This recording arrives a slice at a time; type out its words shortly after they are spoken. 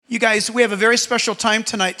You guys, we have a very special time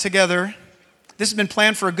tonight together. This has been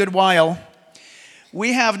planned for a good while.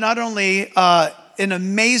 We have not only an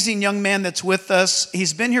amazing young man that's with us.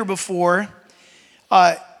 He's been here before.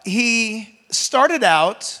 He started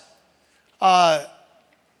out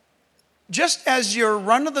just as your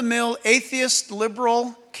run-of-the-mill atheist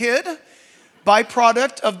liberal kid,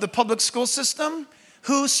 byproduct of the public school system,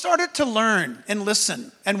 who started to learn and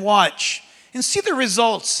listen and watch and see the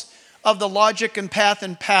results of the logic and path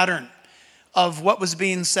and pattern of what was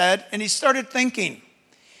being said. And he started thinking.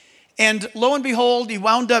 And lo and behold, he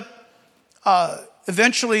wound up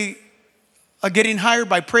eventually getting hired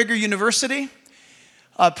by Prager University,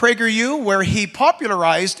 PragerU, where he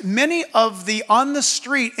popularized many of the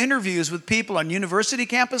on-the-street interviews with people on university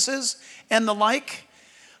campuses and the like.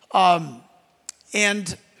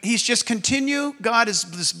 And he's just continued. God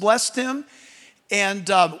has blessed him.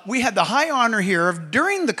 And we had the high honor here of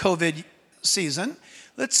during the COVID season.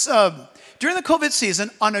 During the COVID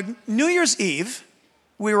season, on a New Year's Eve,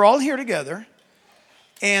 we were all here together.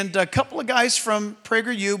 And a couple of guys from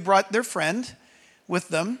PragerU brought their friend with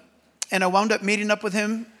them. And I wound up meeting up with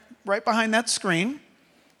him right behind that screen.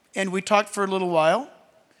 And we talked for a little while.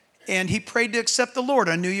 And he prayed to accept the Lord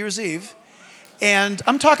on New Year's Eve. And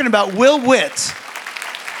I'm talking about Witt.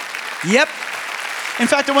 Yep. In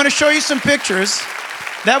fact, I want to show you some pictures.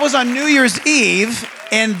 That was on New Year's Eve,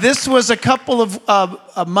 and this was a couple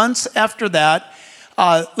of months after that.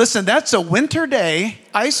 Listen, that's a winter day,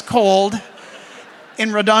 ice cold,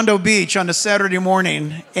 in Redondo Beach on a Saturday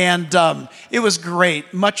morning, and it was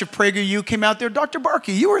great. Much of PragerU came out there. Dr.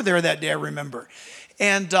 Barkey, you were there that day, I remember.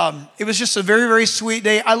 And it was just a very, very sweet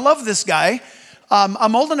day. I love this guy.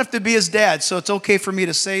 I'm old enough to be his dad, so it's okay for me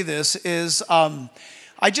to say this,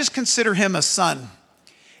 I just consider him a son.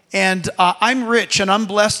 And I'm rich and I'm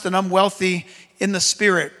blessed and I'm wealthy in the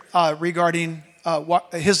spirit regarding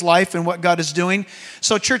his life and what God is doing.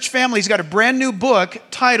 So church family, he's got a brand new book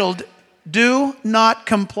titled Do Not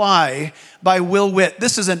Comply by Witt.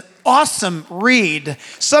 This is an awesome read.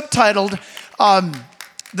 Subtitled,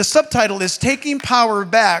 the subtitle is Taking Power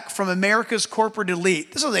Back from America's Corporate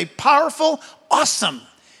Elite. This is a powerful, awesome,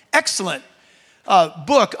 excellent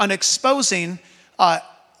book on exposing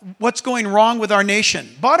what's going wrong with our nation.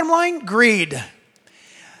 Bottom line, greed.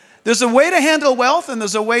 There's a way to handle wealth and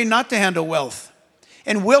there's a way not to handle wealth.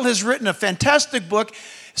 And Will has written a fantastic book.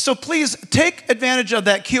 So please take advantage of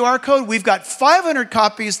that QR code. We've got 500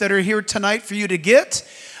 copies that are here tonight for you to get.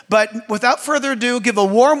 But without further ado, give a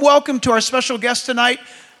warm welcome to our special guest tonight,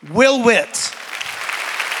 Witt.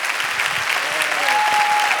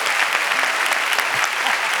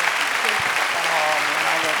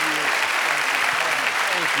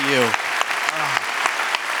 You. Oh.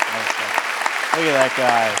 Look at that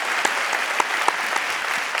guy.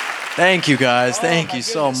 Thank you, guys. Thank you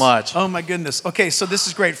so much. Oh, my goodness. Okay, so this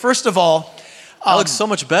is great. First of all, I look so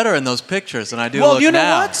much better in those pictures than I do well, look you know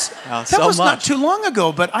now. what? That was not too long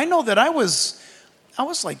ago, but I know that I was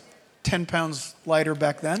like 10 pounds lighter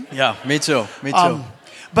back then. Yeah, me too. Me too.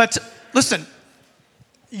 But listen,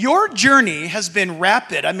 your journey has been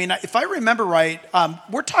rapid. I mean, if I remember right,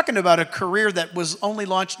 we're talking about a career that was only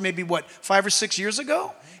launched maybe, 5 or 6 years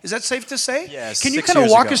ago? Is that safe to say? Yes. Can you kind of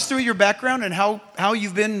walk us through your background and how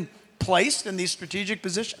you've been placed in these strategic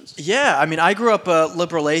positions? Yeah, I mean, I grew up a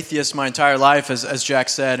liberal atheist my entire life, as Jack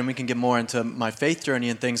said, and we can get more into my faith journey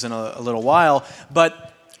and things in a little while. But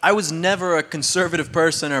I was never a conservative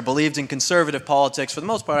person or believed in conservative politics. For the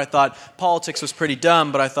most part, I thought politics was pretty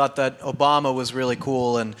dumb, but I thought that Obama was really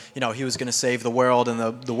cool and, he was going to save the world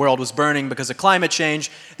and the world was burning because of climate change.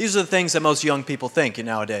 These are the things that most young people think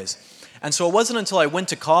nowadays. And so it wasn't until I went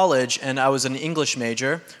to college and I was an English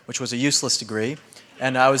major, which was a useless degree,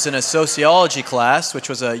 and I was in a sociology class, which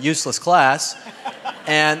was a useless class,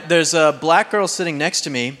 and there's a black girl sitting next to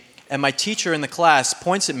me, and my teacher in the class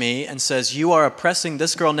points at me and says, "You are oppressing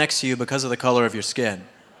this girl next to you because of the color of your skin."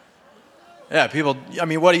 Yeah, people,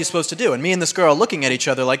 what are you supposed to do? And me and this girl looking at each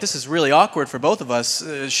other like, this is really awkward for both of us.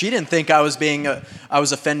 She didn't think I was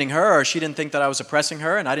offending her, or she didn't think that I was oppressing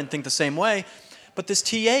her, and I didn't think the same way. But this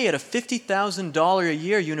TA at a $50,000 a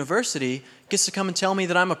year university gets to come and tell me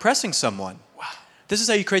that I'm oppressing someone. Wow. This is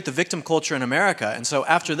how you create the victim culture in America. And so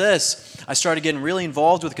after this, I started getting really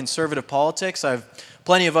involved with conservative politics. I have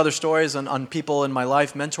plenty of other stories on people in my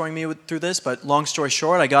life mentoring me through this, but long story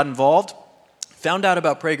short, I got involved. Found out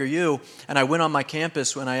about PragerU, and I went on my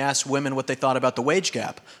campus when I asked women what they thought about the wage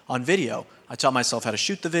gap on video. I taught myself how to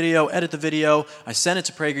shoot the video, edit the video. I sent it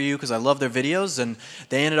to PragerU because I love their videos, and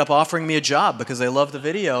they ended up offering me a job because they loved the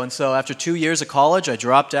video. And so after 2 years of college, I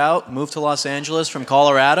dropped out, moved to Los Angeles from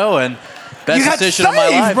Colorado, and best decision of my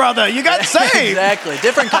life. You got saved, brother. You got saved. Exactly.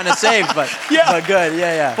 Different kind of saved, but good.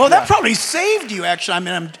 Yeah. Well, that probably saved you, actually. I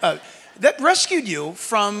mean, that rescued you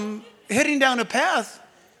from heading down a path.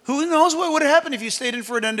 Who knows what would have happened if you stayed in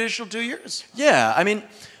for an additional 2 years? Yeah, I mean,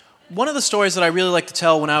 one of the stories that I really like to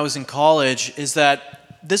tell when I was in college is that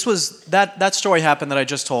that story happened that I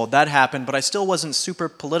just told. That happened, but I still wasn't super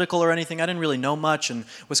political or anything. I didn't really know much and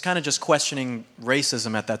was kind of just questioning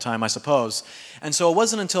racism at that time, I suppose. And so it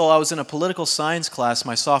wasn't until I was in a political science class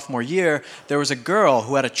my sophomore year, there was a girl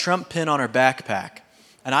who had a Trump pin on her backpack.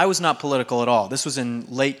 And I was not political at all. This was in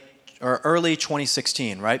early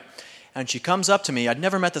 2016, right? And she comes up to me, I'd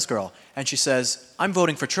never met this girl, and she says, "I'm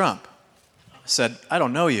voting for Trump." I said, "I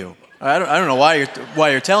don't know you. I don't know why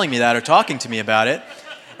you're telling me that or talking to me about it."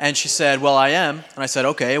 And she said, "Well, I am." And I said,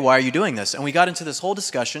 "Okay, why are you doing this?" And we got into this whole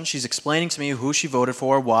discussion. She's explaining to me who she voted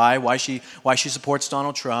for, why she supports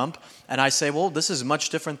Donald Trump. And I say, "Well, this is much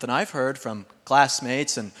different than I've heard from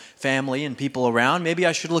classmates and family and people around. Maybe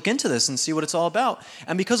I should look into this and see what it's all about."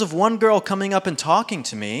 And because of one girl coming up and talking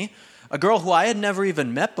to me, a girl who I had never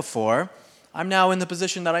even met before, I'm now in the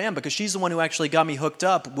position that I am because she's the one who actually got me hooked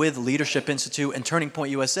up with Leadership Institute and Turning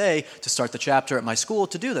Point USA to start the chapter at my school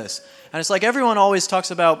to do this. And it's like everyone always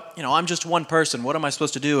talks about, I'm just one person. What am I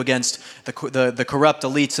supposed to do against the corrupt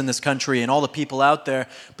elites in this country and all the people out there?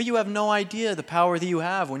 But you have no idea the power that you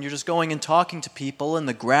have when you're just going and talking to people and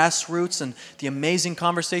the grassroots and the amazing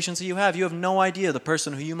conversations that you have. You have no idea the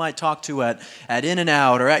person who you might talk to at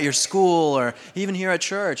In-N-Out or at your school or even here at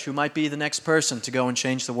church who might be the next person to go and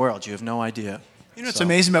change the world. You have no idea. It's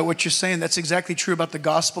amazing about what you're saying. That's exactly true about the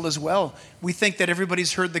gospel as well. We think that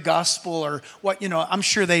everybody's heard the gospel or what, I'm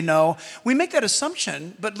sure they know. We make that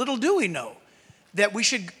assumption, but little do we know that we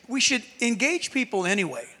should engage people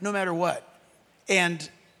anyway, no matter what. And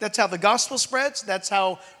that's how the gospel spreads. That's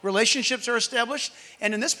how relationships are established.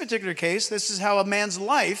 And in this particular case, this is how a man's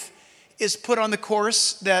life is put on the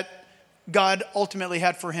course that God ultimately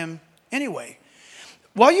had for him anyway.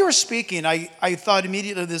 While you were speaking, I thought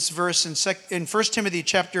immediately of this verse in 1 Timothy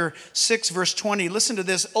chapter 6, verse 20. Listen to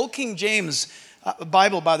this. Old King James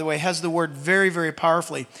Bible, by the way, has the word very, very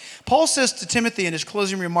powerfully. Paul says to Timothy in his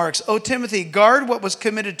closing remarks, "O Timothy, guard what was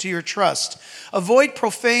committed to your trust. Avoid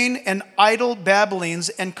profane and idle babblings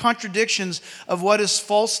and contradictions of what is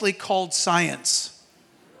falsely called science."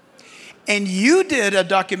 And you did a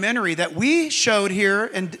documentary that we showed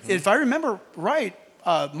here, and if I remember right,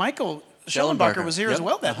 Michael Schellenbacher was here as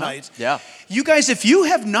well that night. Yeah. You guys, if you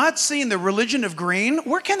have not seen The Religion of Green,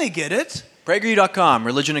 where can they get it? PragerU.com,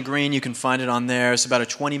 Religion of Green. You can find it on there. It's about a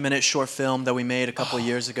 20-minute short film that we made a couple of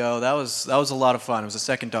years ago. That was a lot of fun. It was the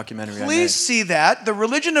second documentary I made. Please see that. The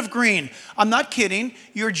Religion of Green. I'm not kidding.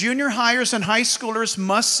 Your junior hires and high schoolers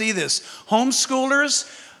must see this. Homeschoolers,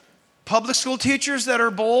 public school teachers that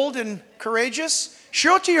are bold and courageous,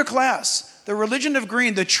 show it to your class. The Religion of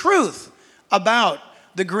Green, the truth about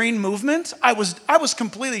the green movement. I was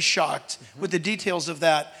completely shocked with the details of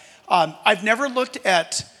that. I've never looked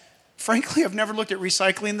at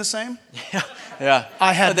recycling the same. Yeah.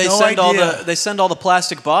 I had no idea. They send all the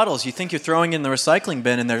plastic bottles. You think you're throwing in the recycling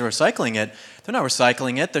bin and they're recycling it. They're not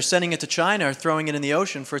recycling it. They're sending it to China or throwing it in the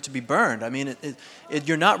ocean for it to be burned. I mean,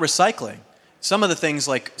 you're not recycling. Some of the things,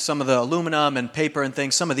 like some of the aluminum and paper and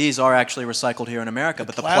things, some of these are actually recycled here in America.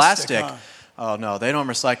 But the plastic oh no, they don't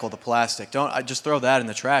recycle the plastic. I just throw that in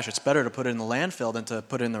the trash. It's better to put it in the landfill than to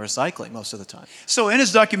put it in the recycling most of the time. So in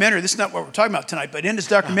his documentary, this is not what we're talking about tonight, but in his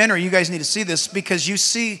documentary, you guys need to see this because you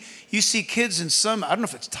see kids in some, I don't know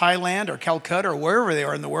if it's Thailand or Calcutta or wherever they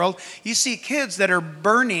are in the world, you see kids that are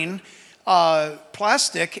burning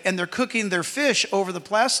plastic and they're cooking their fish over the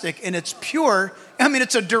plastic and it's pure. I mean,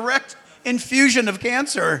 it's a direct infusion of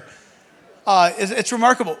cancer. It's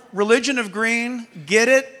remarkable. Religion of Green, get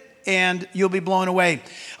it. And you'll be blown away.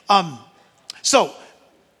 So,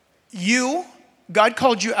 God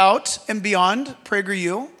called you out and beyond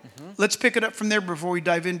PragerU. Let's pick it up from there before we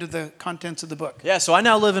dive into the contents of the book. Yeah, so I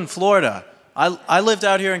now live in Florida. I lived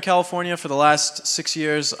out here in California for the last 6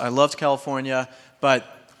 years. I loved California, but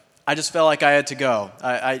I just felt like I had to go.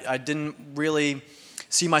 I didn't really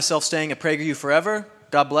see myself staying at PragerU forever.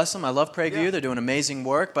 God bless them. I love PragerU. They're doing amazing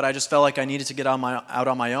work, but I just felt like I needed to get out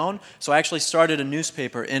on my own. So I actually started a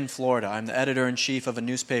newspaper in Florida. I'm the editor-in-chief of a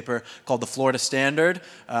newspaper called the Florida Standard.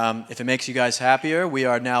 If it makes you guys happier, we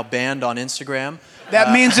are now banned on Instagram.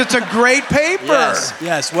 That means it's a great paper.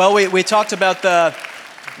 Yes. Well, we talked about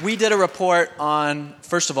we did a report on,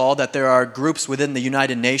 first of all, that there are groups within the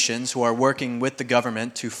United Nations who are working with the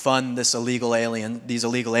government to fund these illegal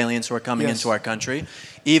aliens who are coming into our country.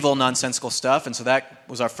 Evil, nonsensical stuff, and so that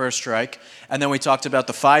was our first strike. And then we talked about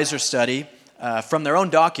the Pfizer study from their own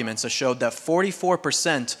documents that showed that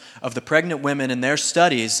 44% of the pregnant women in their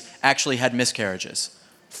studies actually had miscarriages.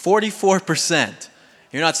 44%.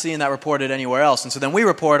 You're not seeing that reported anywhere else. And so then we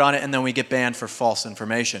report on it, and then we get banned for false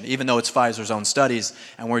information, even though it's Pfizer's own studies,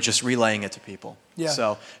 and we're just relaying it to people. Yeah.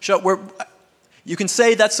 So you can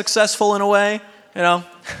say that's successful in a way, you know.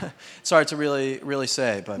 It's hard to really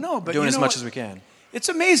say, but doing as much as we can. It's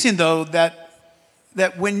amazing, though,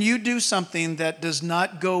 that when you do something that does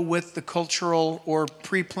not go with the cultural or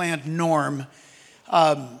pre-planned norm,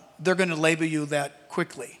 they're going to label you that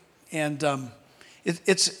quickly. And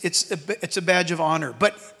it's a badge of honor.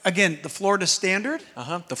 But again, the Florida Standard?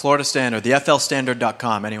 The Florida Standard, the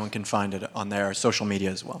flstandard.com. Anyone can find it on their social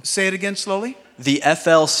media as well. Say it again slowly. The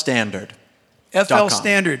flstandard. FL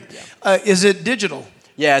Standard. Yeah. Is it digital?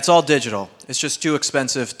 Yeah, it's all digital. It's just too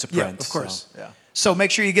expensive to print. Yeah, of course. So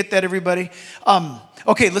make sure you get that, everybody.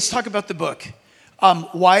 Okay, let's talk about the book.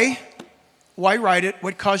 Why write it?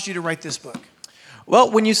 What caused you to write this book?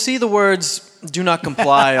 Well, when you see the words "do not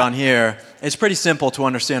comply" on here, it's pretty simple to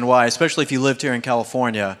understand why, especially if you lived here in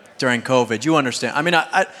California during COVID. You understand. I mean,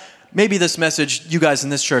 maybe this message, you guys in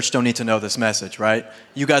this church don't need to know this message, right?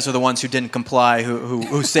 You guys are the ones who didn't comply,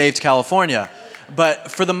 who saved California.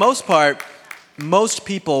 But for the most part, most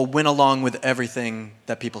people went along with everything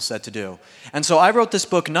that people said to do. And so I wrote this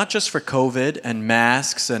book not just for COVID and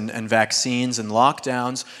masks and vaccines and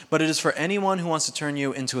lockdowns, but it is for anyone who wants to turn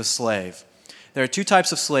you into a slave. There are two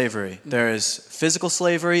types of slavery. There is physical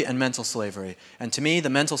slavery and mental slavery. And to me, the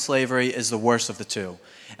mental slavery is the worst of the two.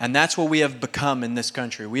 And that's what we have become in this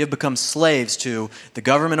country. We have become slaves to the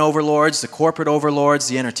government overlords, the corporate overlords,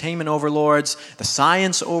 the entertainment overlords, the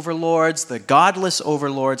science overlords, the godless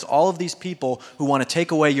overlords, all of these people who want to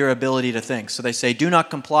take away your ability to think. So they say, do not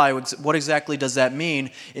comply. What exactly does that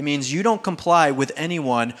mean? It means you don't comply with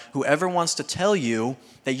anyone who ever wants to tell you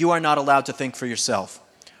that you are not allowed to think for yourself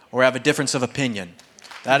or have a difference of opinion.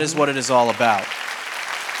 That is what it is all about.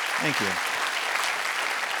 Thank you.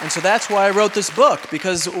 And so that's why I wrote this book,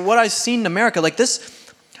 because what I've seen in America, like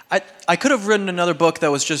this, I could have written another book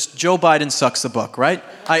that was just Joe Biden sucks the book, right?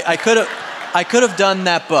 I could have done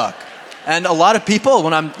that book. And a lot of people,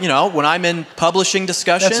 when I'm in publishing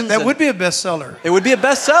discussions, that would be a bestseller. It would be a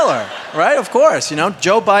bestseller, right? Of course,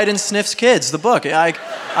 Joe Biden sniffs kids, the book. I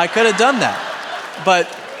could have done that,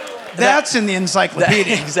 but that's in the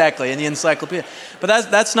encyclopedia. Exactly, in the encyclopedia. But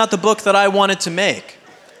that's not the book that I wanted to make.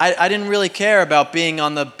 I didn't really care about being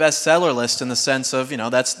on the bestseller list in the sense of,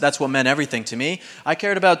 that's what meant everything to me. I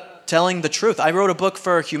cared about telling the truth. I wrote a book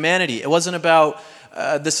for humanity. It wasn't about,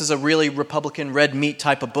 this is a really Republican red meat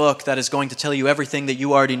type of book that is going to tell you everything that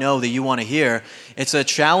you already know that you want to hear. It's a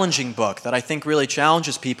challenging book that I think really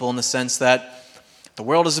challenges people in the sense that the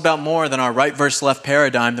world is about more than our right versus left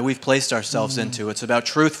paradigm that we've placed ourselves into. It's about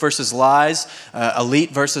truth versus lies,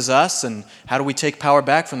 elite versus us, and how do we take power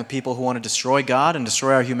back from the people who want to destroy God and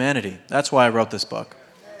destroy our humanity. That's why I wrote this book.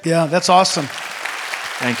 Yeah, that's awesome.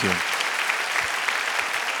 Thank you.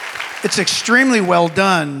 It's extremely well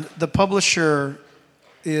done. The publisher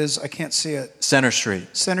is, I can't see it. Center Street.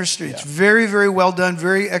 Center Street. Yeah. It's very, very well done.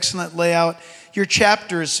 Very excellent layout. Your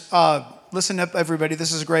chapters, listen up, everybody.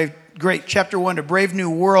 This is great. Chapter 1, A Brave New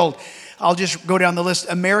World. I'll just go down the list.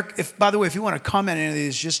 By the way, if you want to comment on any of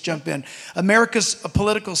these, just jump in. America's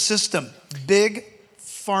political system. Big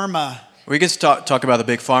Pharma. We get to talk about the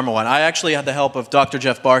Big Pharma one. I actually had the help of Dr.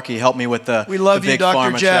 Jeff Barkey help me with the Big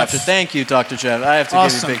Pharma chapter. Thank you, Dr. Jeff. I have to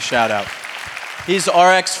give you a big shout out. He's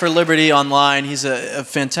RX for Liberty online. He's a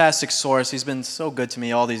fantastic source. He's been so good to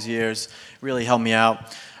me all these years. Really helped me out.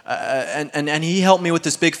 And he helped me with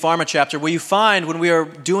this Big Pharma chapter. What you find when we are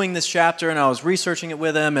doing this chapter, and I was researching it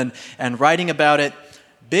with him and writing about it,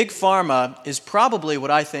 Big Pharma is probably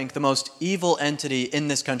what I think the most evil entity in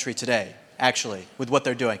this country today, actually, with what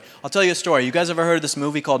they're doing. I'll tell you a story. You guys ever heard of this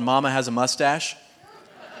movie called Mama Has a Mustache?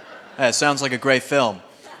 It sounds like a great film.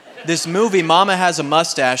 this movie, Mama Has a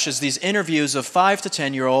Mustache, is these interviews of 5 to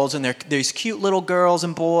 10-year-olds, and they're these cute little girls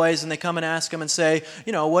and boys, and they come and ask them and say,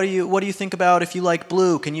 what do you think about if you like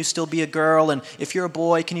blue? Can you still be a girl? And if you're a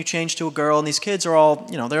boy, can you change to a girl? And these kids are all,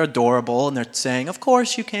 they're adorable, and they're saying, of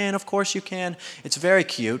course you can, of course you can. It's very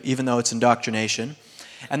cute, even though it's indoctrination.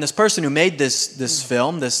 And this person who made this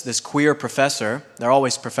film, this queer professor, they're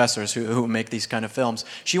always professors who make these kind of films,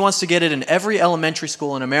 she wants to get it in every elementary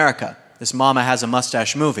school in America, this Mama Has a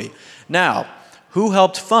Mustache movie. Now, who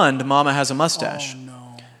helped fund Mama Has a Mustache? Oh,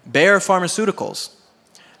 no. Bayer Pharmaceuticals.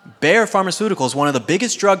 Bayer Pharmaceuticals, one of the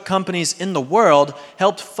biggest drug companies in the world,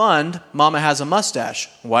 helped fund Mama Has a Mustache.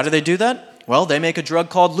 Why do they do that? Well, they make a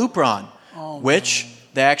drug called Lupron, which...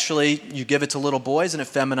 you give it to little boys and it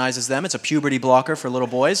feminizes them. It's a puberty blocker for little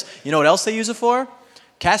boys. You know what else they use it for?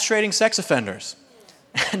 Castrating sex offenders.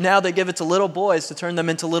 And now they give it to little boys to turn them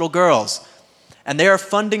into little girls. And they are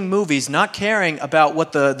funding movies, not caring about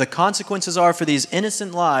what the consequences are for these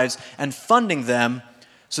innocent lives, and funding them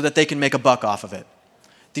so that they can make a buck off of it.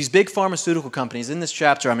 These big pharmaceutical companies, in this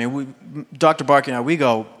chapter, Dr. Barkey and I, we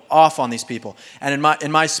go off on these people. And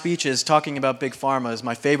in my speeches, talking about big pharma is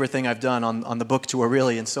my favorite thing I've done on the book tour,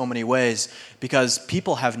 really, in so many ways, because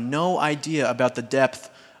people have no idea about the depth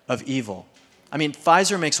of evil.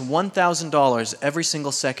 Pfizer makes $1,000 every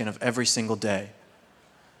single second of every single day.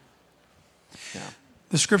 Yeah.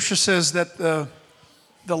 The scripture says that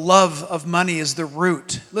the love of money is the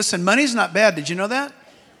root. Listen, money's not bad. Did you know that?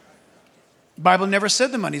 The Bible never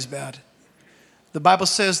said the money's bad. The Bible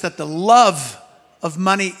says that the love of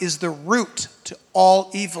money is the root to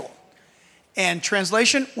all evil. And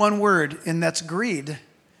translation, one word, and that's greed.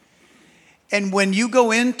 And when you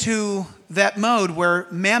go into that mode where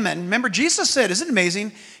mammon, remember Jesus said, isn't it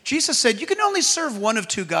amazing? Jesus said, you can only serve one of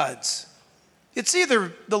two gods. It's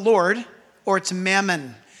either the Lord or it's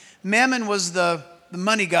mammon. Mammon was the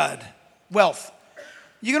money god, wealth.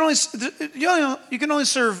 You can only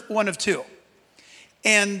serve one of two.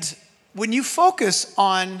 And when you focus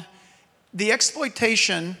on the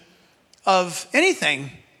exploitation of anything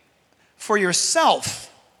for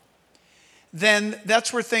yourself, then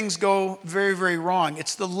that's where things go very, very wrong.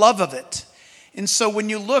 It's the love of it. And so when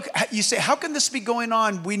you look, you say, how can this be going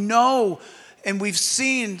on? We know and we've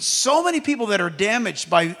seen so many people that are damaged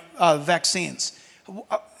by vaccines.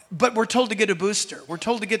 But we're told to get a booster. We're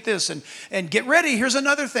told to get this and get ready. Here's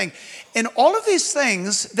another thing. And all of these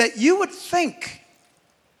things that you would think,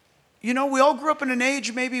 we all grew up in an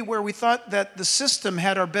age maybe where we thought that the system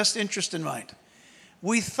had our best interest in mind.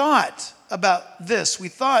 We thought about this. We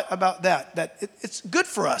thought about that it's good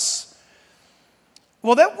for us.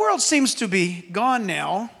 Well, that world seems to be gone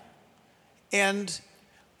now. And,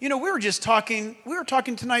 we were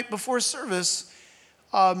talking tonight before service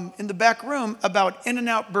in the back room about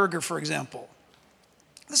In-N-Out Burger, for example.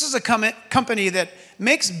 This is a company that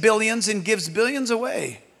makes billions and gives billions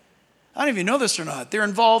away. I don't know if you know this or not. They're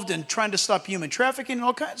involved in trying to stop human trafficking and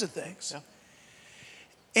all kinds of things. Yeah.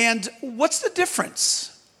 And what's the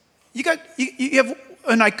difference? You have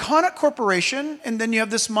an iconic corporation, and then you have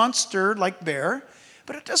this monster like Bear,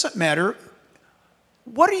 but it doesn't matter.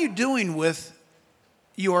 What are you doing with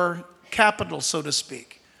your capital, so to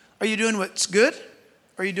speak? Are you doing what's good?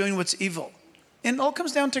 Or are you doing what's evil? And it all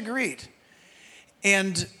comes down to greed.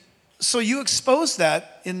 And so you expose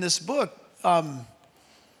that in this book.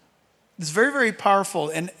 It's very, very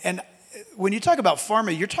powerful. And when you talk about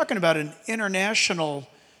pharma, you're talking about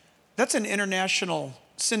that's an international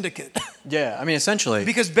syndicate. Yeah, essentially.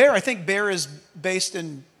 Because I think Bayer is based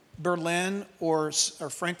in Berlin or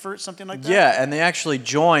Frankfurt, something like that. Yeah, and they actually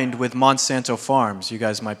joined with Monsanto Farms. You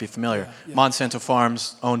guys might be familiar. Yeah. Monsanto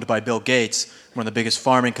Farms, owned by Bill Gates, one of the biggest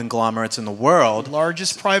farming conglomerates in the world.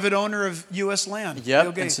 Largest private owner of U.S. land, yep.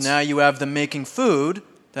 Bill Gates. And so now you have them making food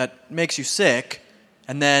that makes you sick,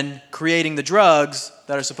 and then creating the drugs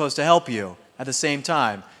that are supposed to help you at the same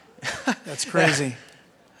time. That's crazy.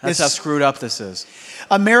 That's how screwed up this is.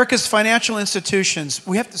 America's financial institutions.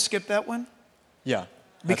 We have to skip that one? Yeah.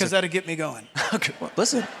 Because that'll get me going. Okay. Well,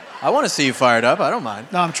 listen, I want to see you fired up. I don't mind.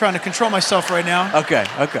 No, I'm trying to control myself right now. Okay.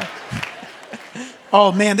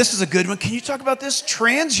 Oh, man, this is a good one. Can you talk about this?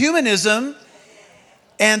 Transhumanism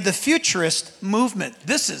and the futurist movement.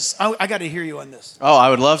 I got to hear you on this. Oh,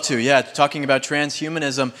 I would love to. Yeah, talking about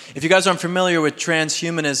transhumanism. If you guys aren't familiar with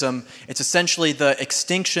transhumanism, it's essentially the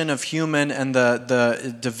extinction of human and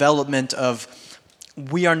the development of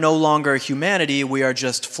we are no longer humanity, we are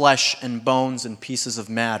just flesh and bones and pieces of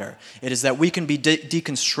matter. It is that we can be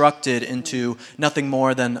deconstructed into nothing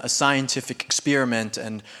more than a scientific experiment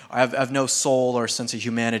and have no soul or sense of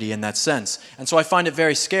humanity in that sense. And so I find it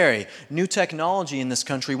very scary. New technology in this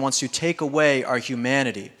country wants to take away our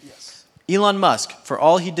humanity. Yes. Elon Musk, for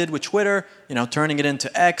all he did with Twitter, turning it into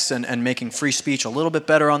X and making free speech a little bit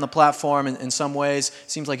better on the platform in some ways.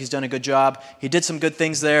 Seems like he's done a good job. He did some good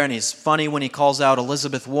things there, and he's funny when he calls out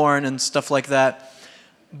Elizabeth Warren and stuff like that.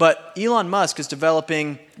 But Elon Musk is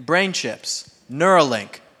developing brain chips,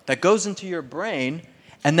 Neuralink, that goes into your brain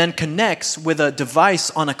and then connects with a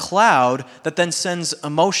device on a cloud that then sends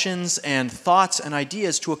emotions and thoughts and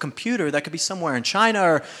ideas to a computer that could be somewhere in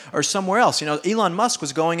China or somewhere else. Elon Musk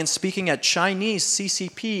was going and speaking at Chinese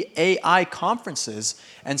CCP AI conferences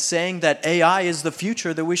and saying that AI is the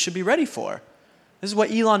future that we should be ready for. This is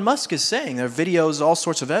what Elon Musk is saying. There are videos, all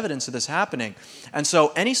sorts of evidence of this happening. And so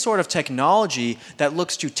any sort of technology that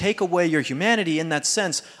looks to take away your humanity in that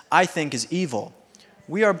sense, I think is evil.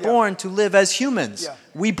 We are born to live as humans. Yeah.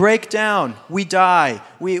 We break down. We die.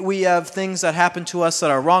 We have things that happen to us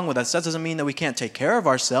that are wrong with us. That doesn't mean that we can't take care of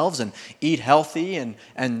ourselves and eat healthy and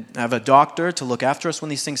have a doctor to look after us when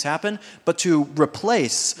these things happen. But to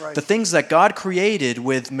replace the things that God created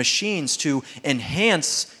with machines to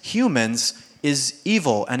enhance humans is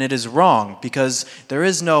evil, and it is wrong, because there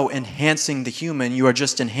is no enhancing the human. You are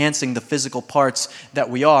just enhancing the physical parts that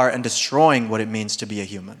we are and destroying what it means to be a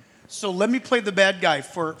human. So let me play the bad guy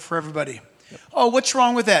for everybody. Yep. Oh, what's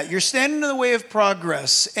wrong with that? You're standing in the way of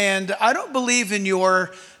progress, and I don't believe in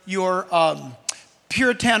your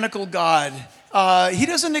puritanical God. He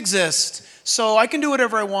doesn't exist, so I can do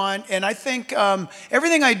whatever I want, and I think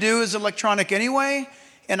everything I do is electronic anyway,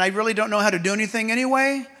 and I really don't know how to do anything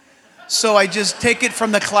anyway, so I just take it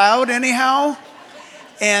from the cloud anyhow,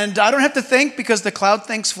 and I don't have to think because the cloud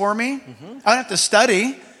thinks for me. Mm-hmm. I don't have to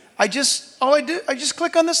study. I just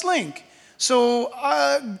click on this link. So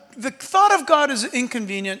the thought of God is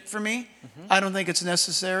inconvenient for me. Mm-hmm. I don't think it's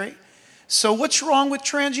necessary. So what's wrong with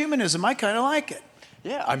transhumanism? I kind of like it.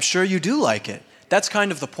 Yeah, I'm sure you do like it. That's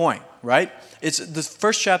kind of the point, right? It's the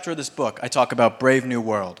first chapter of this book. I talk about Brave New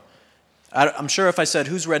World. I'm sure if I said,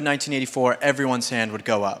 who's read 1984, everyone's hand would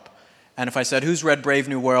go up. And if I said, who's read Brave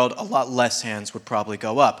New World, a lot less hands would probably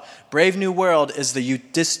go up. Brave New World is the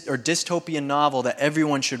dystopian novel that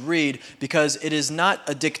everyone should read because it is not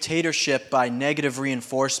a dictatorship by negative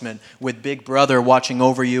reinforcement with Big Brother watching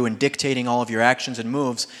over you and dictating all of your actions and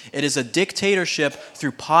moves. It is a dictatorship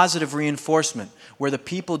through positive reinforcement where the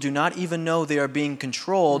people do not even know they are being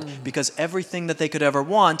controlled because everything that they could ever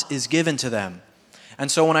want is given to them. And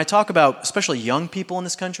so when I talk about especially young people in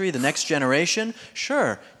this country, the next generation,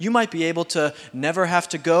 sure, you might be able to never have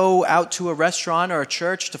to go out to a restaurant or a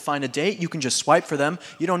church to find a date. You can just swipe for them.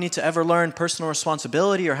 You don't need to ever learn personal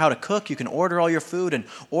responsibility or how to cook. You can order all your food and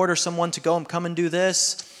order someone to go and come and do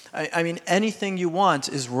this. I mean, anything you want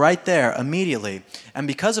is right there immediately. And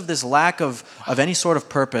because of this lack of any sort of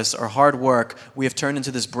purpose or hard work, we have turned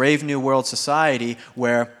into this brave new world society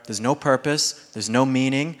where there's no purpose, there's no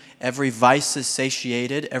meaning, every vice is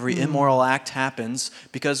satiated, every immoral act happens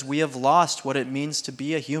because we have lost what it means to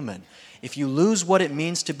be a human. If you lose what it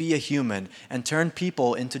means to be a human and turn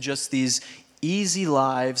people into just these easy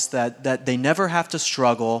lives that they never have to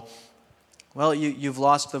struggle, well, you've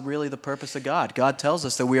lost really the purpose of God. God tells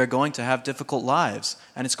us that we are going to have difficult lives,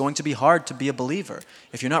 and it's going to be hard to be a believer.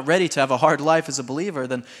 If you're not ready to have a hard life as a believer,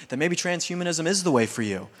 then maybe transhumanism is the way for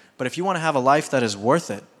you. But if you want to have a life that is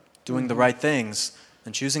worth it, doing the right things,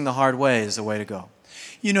 then choosing the hard way is the way to go.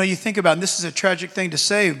 You know, you think about, and this is a tragic thing to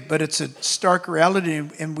say, but it's a stark reality,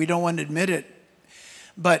 and we don't want to admit it.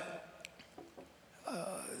 But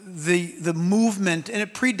the movement, and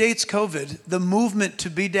it predates COVID, the movement to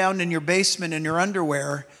be down in your basement in your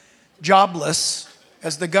underwear, jobless,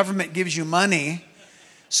 as the government gives you money.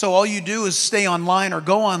 So all you do is stay online or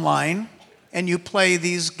go online, and you play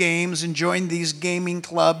these games and join these gaming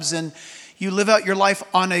clubs, and you live out your life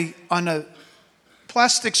on a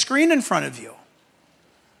plastic screen in front of you.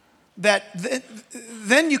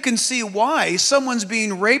 Then you can see why someone's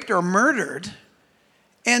being raped or murdered.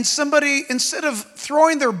 And somebody, instead of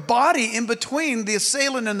throwing their body in between the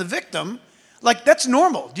assailant and the victim, like that's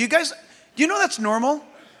normal. Do you know that's normal?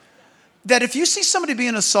 That if you see somebody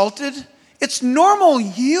being assaulted, it's normal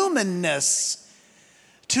humanness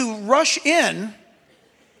to rush in,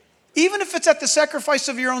 even if it's at the sacrifice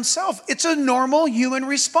of your own self. It's a normal human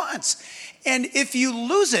response. And if you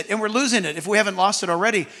lose it, and we're losing it if we haven't lost it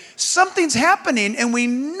already, something's happening, and we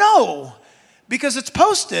know because it's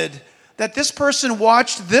posted that this person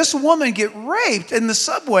watched this woman get raped in the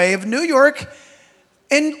subway of New York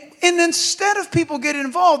And instead of people getting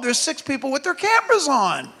involved, there's 6 people with their cameras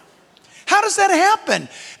on. How does that happen?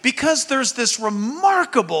 Because there's this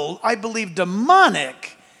remarkable, I believe,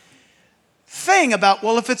 demonic thing about,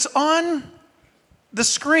 well, if it's on the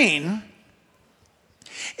screen,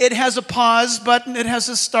 it has a pause button, it has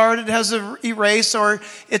a start, it has a erase, or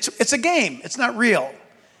it's a game. It's not real.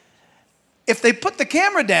 If they put the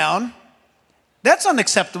camera down, that's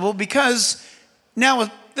unacceptable because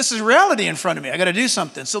now this is reality in front of me. I got to do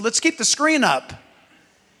something. So let's keep the screen up.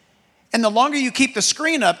 And the longer you keep the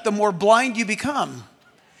screen up, the more blind you become.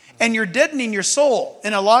 And you're deadening your soul.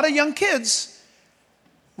 And a lot of young kids,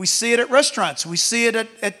 we see it at restaurants. We see it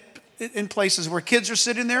in places where kids are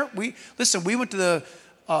sitting there. We went to the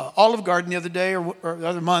Olive Garden the other day or the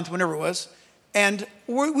other month, whenever it was. And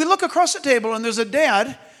we look across the table and there's a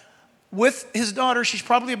dad with his daughter. She's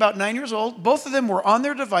probably about 9 years old. Both of them were on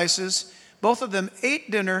their devices. Both of them ate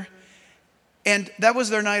dinner, and that was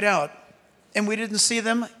their night out. And we didn't see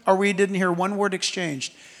them, or we didn't hear one word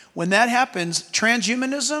exchanged. When that happens,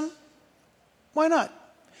 transhumanism, why not?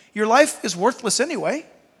 Your life is worthless anyway.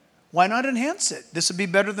 Why not enhance it? This would be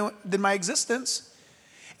better than my existence.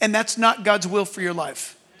 And that's not God's will for your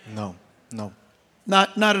life. No.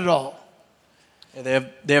 Not at all. Yeah,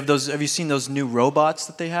 they have those. Have you seen those new robots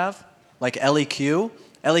that they have? Like LEQ?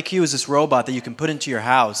 LEQ is this robot that you can put into your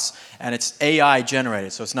house, and it's AI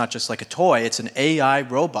generated. So it's not just like a toy, it's an AI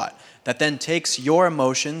robot that then takes your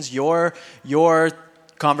emotions, your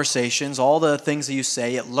conversations, all the things that you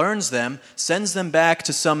say, it learns them, sends them back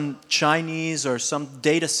to some Chinese or some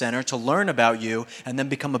data center to learn about you, and then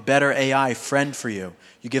become a better AI friend for you.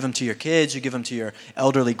 You give them to your kids, you give them to your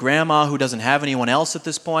elderly grandma who doesn't have anyone else at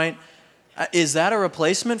this point. Is that a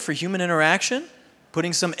replacement for human interaction?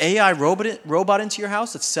 Putting some AI robot into your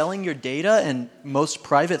house that's selling your data and most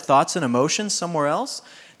private thoughts and emotions somewhere else?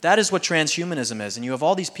 That is what transhumanism is. And you have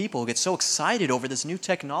all these people who get so excited over this new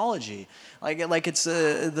technology, like it's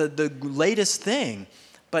the latest thing.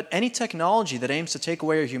 But any technology that aims to take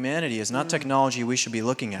away our humanity is not technology we should be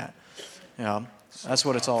looking at. You know, that's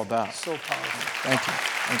what it's all about. So powerful. Thank you.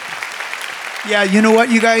 Yeah, you know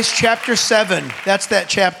what, you guys? Chapter 7, that's that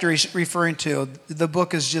chapter he's referring to. The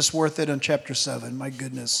book is just worth it on chapter 7, my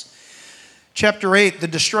goodness. Chapter 8, the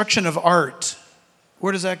destruction of art.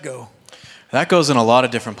 Where does that go? That goes in a lot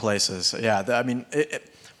of different places. Yeah,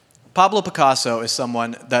 Pablo Picasso is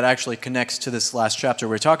someone that actually connects to this last chapter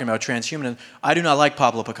we're talking about, transhumanism. I do not like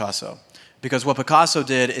Pablo Picasso because what Picasso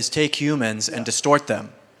did is take humans and distort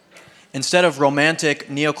them. Instead of romantic,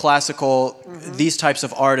 neoclassical, these types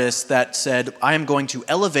of artists that said, I am going to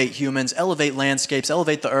elevate humans, elevate landscapes,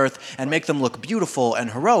 elevate the earth, and make them look beautiful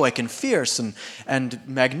and heroic and fierce and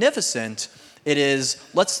magnificent, it is,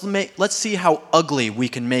 let's see how ugly we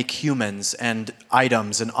can make humans and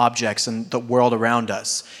items and objects and the world around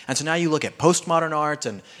us. And so now you look at postmodern art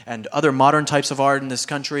and other modern types of art in this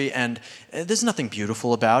country, and there's nothing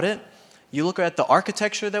beautiful about it. You look at the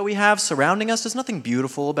architecture that we have surrounding us, there's nothing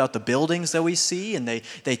beautiful about the buildings that we see, and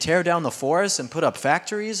they tear down the forests and put up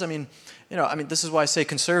factories. This is why I say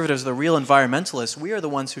conservatives are the real environmentalists. We are the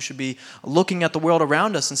ones who should be looking at the world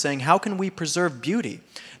around us and saying, how can we preserve beauty?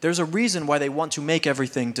 There's a reason why they want to make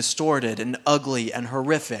everything distorted and ugly and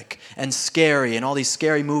horrific and scary and all these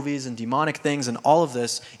scary movies and demonic things and all of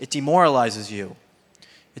this. It demoralizes you.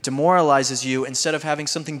 It demoralizes you. Instead of having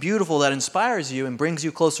something beautiful that inspires you and brings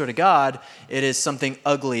you closer to God, it is something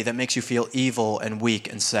ugly that makes you feel evil and weak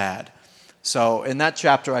and sad. So in that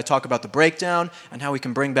chapter, I talk about the breakdown and how we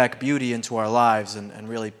can bring back beauty into our lives and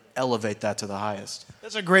really elevate that to the highest.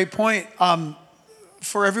 That's a great point.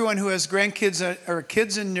 For everyone who has grandkids or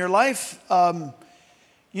kids in your life,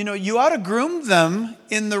 you ought to groom them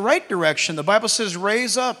in the right direction. The Bible says,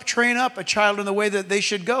 raise up, train up a child in the way that they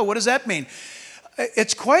should go. What does that mean?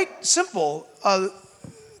 It's quite simple.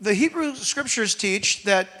 The Hebrew scriptures teach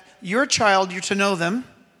that your child, you're to know them.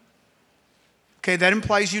 Okay, that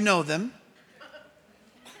implies you know them.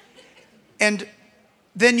 And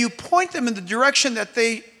then you point them in the direction that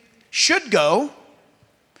they should go.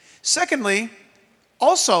 Secondly,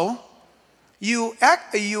 also, you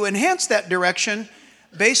enhance that direction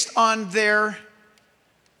based on their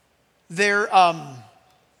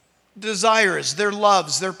desires, their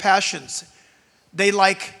loves, their passions. They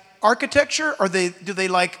like architecture, or do they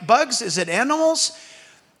like bugs? Is it animals?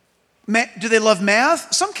 Do they love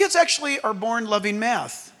math? Some kids actually are born loving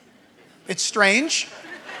math. It's strange.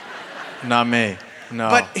 Not me. No.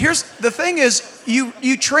 But here's the thing is,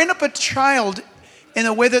 you train up a child in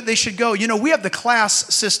a way that they should go. We have the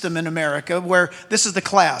class system in America where this is the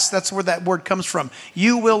class. That's where that word comes from.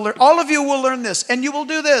 You will learn, all of you will learn this, and you will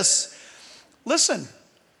do this. Listen,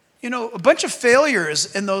 a bunch of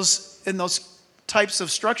failures in those types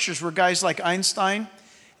of structures were guys like Einstein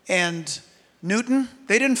and Newton.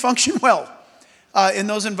 They didn't function well in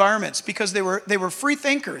those environments because they were free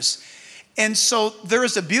thinkers. And so there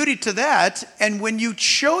is a beauty to that. And when you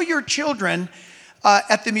show your children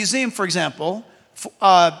at the museum, for example, you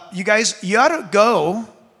ought to go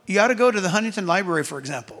to the Huntington Library, for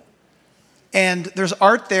example. And there's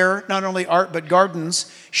art there, not only art, but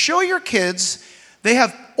gardens. Show your kids. They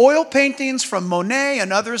have oil paintings from Monet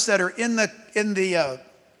and others that are in the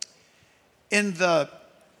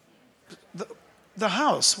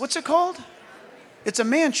house. What's it called? It's a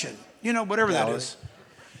mansion. Whatever that is.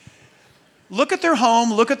 Look at their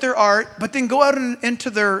home, look at their art, but then go out into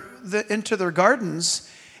their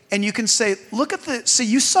gardens, and you can say,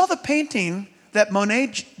 you saw the painting that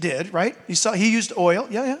Monet did, right? He used oil.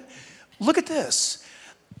 Yeah. Look at this.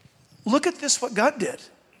 Look at this, what God did,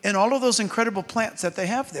 and all of those incredible plants that they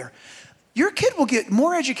have there. Your kid will get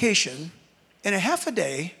more education in a half a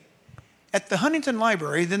day at the Huntington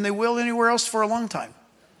Library than they will anywhere else for a long time.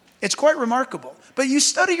 It's quite remarkable. But you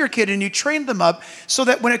study your kid and you train them up so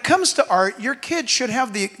that when it comes to art, your kid should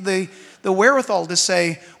have the wherewithal to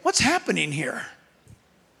say, what's happening here?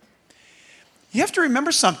 You have to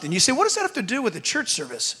remember something. You say, what does that have to do with the church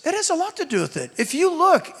service? It has a lot to do with it. If you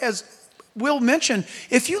look, as Will mentioned,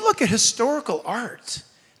 if you look at historical art,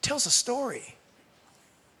 it tells a story.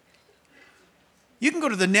 You can go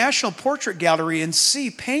to the National Portrait Gallery and see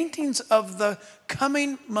paintings of the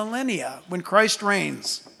coming millennia when Christ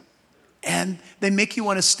reigns. And they make you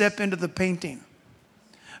want to step into the painting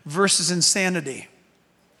versus insanity.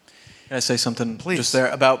 Can I say something Please. Just there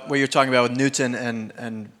about what you're talking about with Newton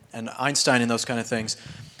and Einstein and those kind of things?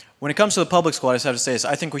 When it comes to the public school, I just have to say this.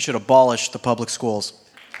 I think we should abolish the public schools.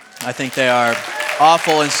 I think they are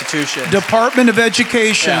awful institutions. Department of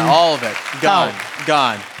Education. Yeah, all of it.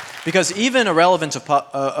 Gone. Because even irrelevance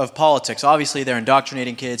of politics, obviously they're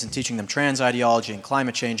indoctrinating kids and teaching them trans ideology and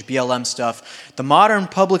climate change, BLM stuff. The modern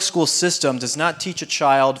public school system does not teach a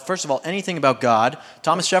child, first of all, anything about God.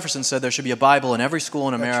 Thomas Jefferson said there should be a Bible in every school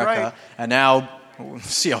in America. That's right. And now,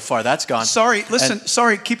 see how far that's gone.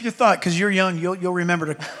 Sorry, keep your thought because you're young. You'll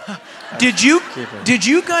remember to. Did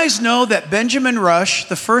you guys know that Benjamin Rush,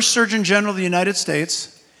 the first Surgeon General of the United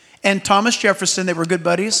States, and Thomas Jefferson, they were good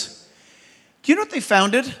buddies? Do you know what they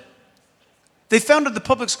founded? They founded the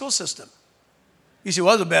public school system. You say,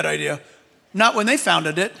 well, that was a bad idea. Not when they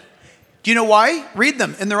founded it. Do you know why? Read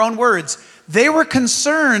them in their own words. They were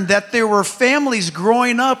concerned that there were families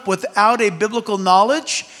growing up without a biblical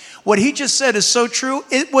knowledge. What he just said is so true.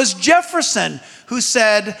 It was Jefferson who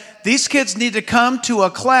said, these kids need to come to a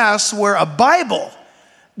class where a Bible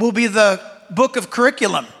will be the book of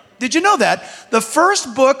curriculum. Did you know that? The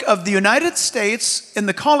first book of the United States in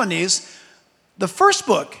the colonies, the first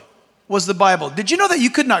book was the Bible. Did you know that you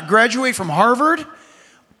could not graduate from Harvard,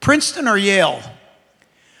 Princeton, or Yale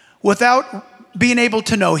without being able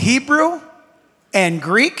to know Hebrew and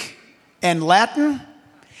Greek and Latin?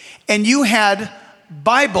 And you had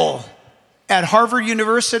Bible at Harvard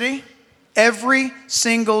University every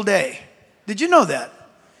single day. Did you know that?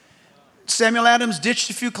 Samuel Adams ditched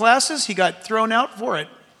a few classes. He got thrown out for it.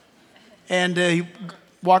 And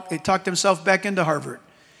he talked himself back into Harvard.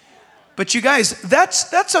 But you guys,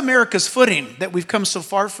 that's America's footing that we've come so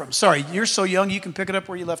far from. Sorry, you're so young, you can pick it up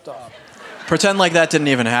where you left off. Pretend like that didn't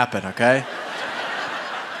even happen, okay?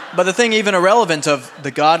 But the thing even irrelevant of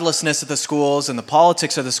the godlessness of the schools and the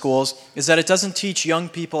politics of the schools is that it doesn't teach young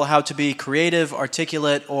people how to be creative,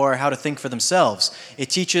 articulate, or how to think for themselves. It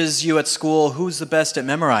teaches you at school who's the best at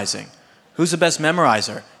memorizing. Who's the best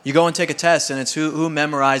memorizer? You go and take a test, and it's who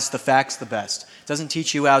memorized the facts the best. It doesn't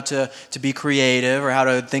teach you how to be creative or how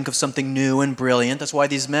to think of something new and brilliant. That's why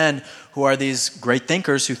these men who are these great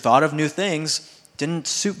thinkers who thought of new things didn't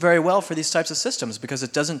suit very well for these types of systems, because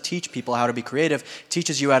it doesn't teach people how to be creative. It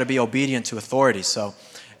teaches you how to be obedient to authority. So,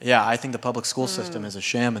 yeah, I think the public school system is a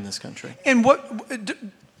sham in this country. And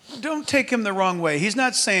don't take him the wrong way. He's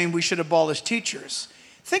not saying we should abolish teachers.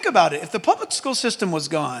 Think about it. If the public school system was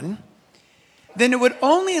gone, then it would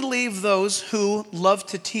only leave those who love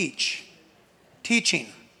to teach. Teaching.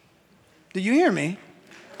 Do you hear me?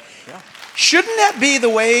 Yeah. Shouldn't that be the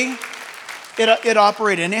way it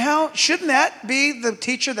operated anyhow? Shouldn't that be the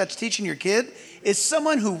teacher that's teaching your kid? Is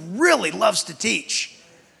someone who really loves to teach.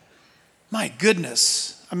 My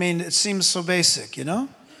goodness. I mean, it seems so basic, you know?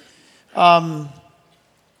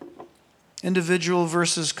 Individual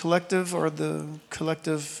versus collective, or the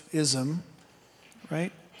collectivism,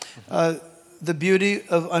 right? The Beauty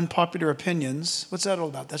of Unpopular Opinions. What's that all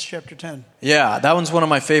about? That's chapter 10. Yeah, that one's one of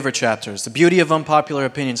my favorite chapters. The Beauty of Unpopular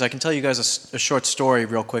Opinions. I can tell you guys a short story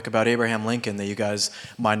real quick about Abraham Lincoln that you guys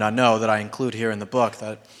might not know that I include here in the book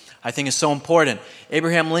that I think is so important.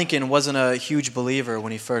 Abraham Lincoln wasn't a huge believer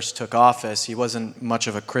when he first took office. He wasn't much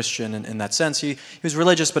of a Christian in that sense. He was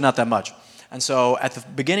religious, but not that much. And so at the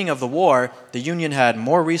beginning of the war, the Union had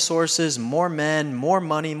more resources, more men, more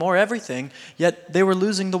money, more everything, yet they were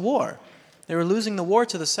losing the war. They were losing the war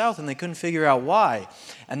to the South, and they couldn't figure out why.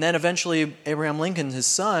 And then eventually, Abraham Lincoln, his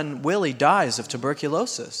son, Willie, dies of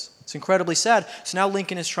tuberculosis. It's incredibly sad. So now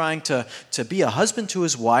Lincoln is trying to be a husband to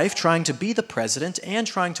his wife, trying to be the president, and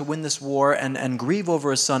trying to win this war and grieve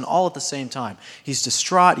over his son all at the same time. He's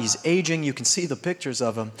distraught. He's aging. You can see the pictures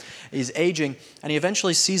of him. He's aging. And he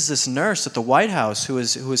eventually sees this nurse at the White House who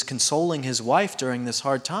is consoling his wife during this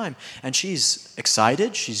hard time. And she's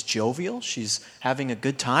excited. She's jovial. She's having a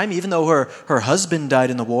good time. Even though her husband died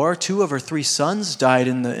in the war, 2 of her 3 sons died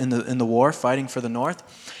in the war fighting for the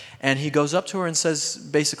North. And he goes up to her and says,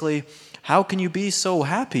 basically, how can you be so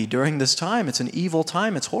happy during this time? It's an evil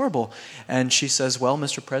time. It's horrible. And she says, well,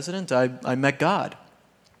 Mr. President, I met God.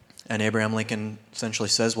 And Abraham Lincoln essentially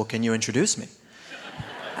says, well, can you introduce me?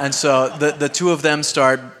 And so the 2 of them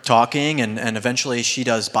start talking, and eventually she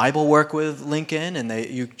does Bible work with Lincoln. And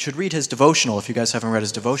you should read his devotional if you guys haven't read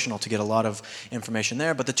his devotional to get a lot of information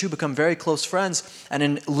there. But the 2 become very close friends. And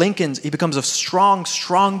in Lincoln's, he becomes a strong,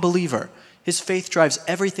 strong believer. His faith drives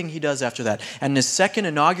everything he does after that. And in his second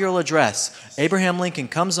inaugural address, Abraham Lincoln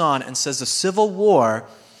comes on and says the Civil War,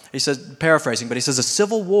 he says, paraphrasing, but he says the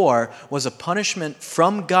Civil War was a punishment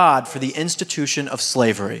from God for the institution of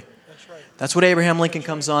slavery. That's right. That's what Abraham Lincoln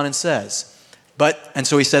comes on and says. And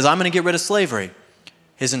so he says, I'm going to get rid of slavery.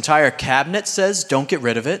 His entire cabinet says, don't get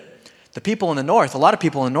rid of it. The people in the North, a lot of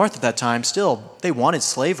people in the North at that time still, they wanted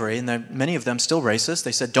slavery, and many of them still racist.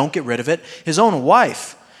 They said, don't get rid of it. His own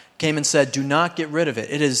wife came and said, do not get rid of it.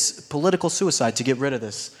 It is political suicide to get rid of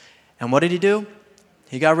this. And what did he do?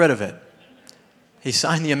 He got rid of it. He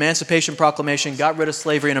signed the Emancipation Proclamation, got rid of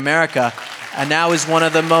slavery in America, and now is one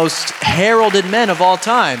of the most heralded men of all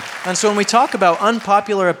time. And so when we talk about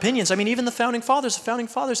unpopular opinions, I mean, even the founding fathers,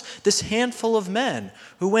 this handful of men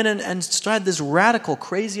who went and started this radical,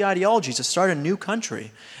 crazy ideology to start a new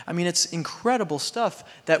country. I mean, it's incredible stuff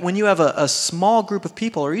that when you have a small group of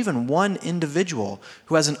people or even one individual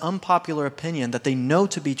who has an unpopular opinion that they know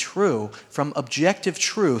to be true from objective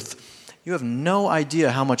truth, you have no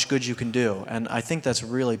idea how much good you can do. And I think that's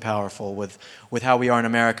really powerful with how we are in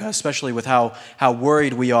America, especially with how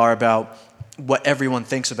worried we are about what everyone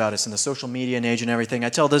thinks about us in the social media age and everything. I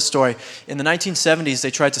tell this story. In the 1970s,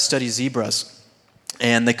 they tried to study zebras.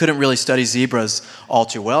 And they couldn't really study zebras all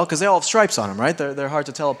too well because they all have stripes on them, right? They're hard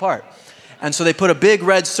to tell apart. And so they put a big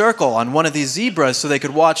red circle on one of these zebras so they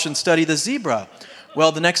could watch and study the zebra.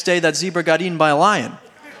 Well, the next day, that zebra got eaten by a lion.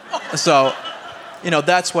 So,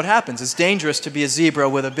 that's what happens. It's dangerous to be a zebra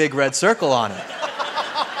with a big red circle on it.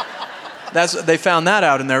 They found that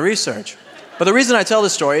out in their research. But the reason I tell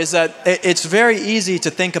this story is that it's very easy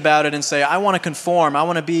to think about it and say, I want to conform. I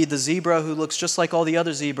want to be the zebra who looks just like all the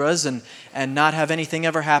other zebras and not have anything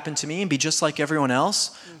ever happen to me and be just like everyone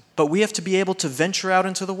else. But we have to be able to venture out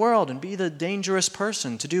into the world and be the dangerous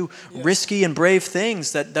person, to do risky and brave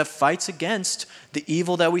things that fights against the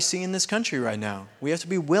evil that we see in this country right now. We have to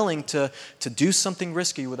be willing to do something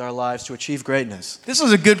risky with our lives to achieve greatness. This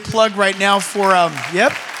is a good plug right now for, I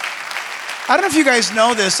don't know if you guys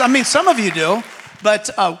know this. I mean, some of you do. But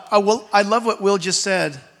I love what Will just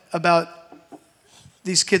said about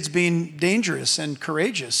these kids being dangerous and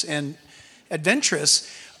courageous and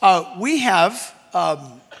adventurous. We have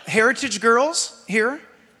Heritage Girls here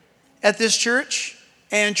at this church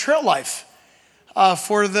and Trail Life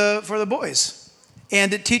for the boys.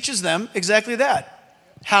 And it teaches them exactly that,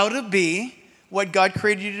 how to be what God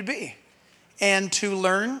created you to be and to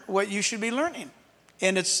learn what you should be learning.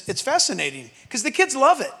 And it's fascinating because the kids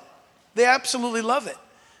love it. They absolutely love it.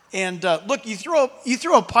 And look, you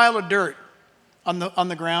throw a pile of dirt on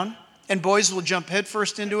the ground, and boys will jump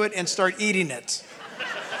headfirst into it and start eating it.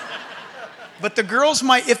 But the girls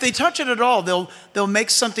might, if they touch it at all, they'll make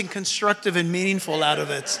something constructive and meaningful out of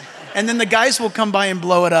it. And then the guys will come by and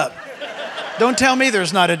blow it up. Don't tell me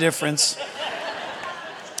there's not a difference.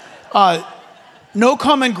 No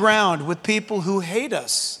common ground with people who hate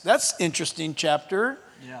us. That's an interesting chapter.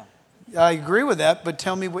 Yeah. I agree with that, but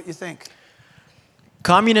tell me what you think.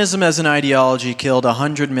 Communism as an ideology killed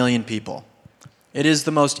 100 million people. It is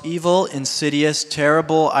the most evil, insidious,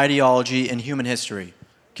 terrible ideology in human history.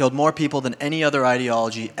 Killed more people than any other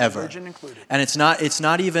ideology ever. Religion included. And it's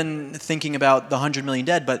not even thinking about the 100 million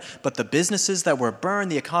dead, but the businesses that were burned,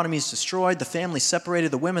 the economies destroyed, the families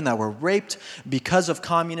separated, the women that were raped because of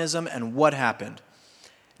communism, and what happened.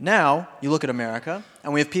 Now, you look at America,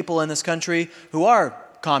 and we have people in this country who are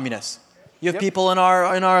communists. You have people in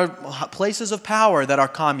our places of power that are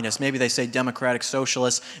communists. Maybe they say democratic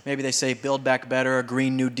socialists. Maybe they say build back better, a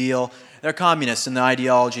Green New Deal. They're communists in the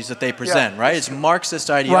ideologies that they present, right? It's Marxist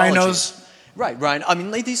ideology. Rhinos. Right. I mean,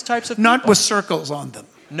 like these types of Not people. with circles on them.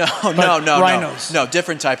 No. Rhinos. No,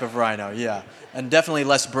 different type of rhino, yeah. And definitely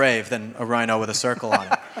less brave than a rhino with a circle on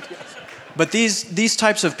it. But these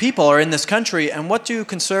types of people are in this country, and what do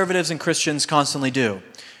conservatives and Christians constantly do?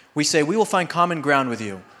 We say, we will find common ground with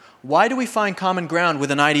you. Why do we find common ground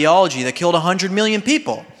with an ideology that killed 100 million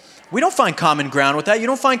people? We don't find common ground with that. You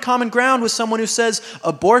don't find common ground with someone who says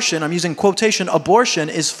abortion, I'm using quotation, abortion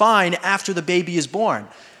is fine after the baby is born.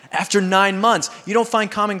 After 9 months, you don't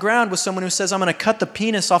find common ground with someone who says, I'm going to cut the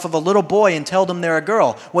penis off of a little boy and tell them they're a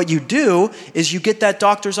girl. What you do is you get that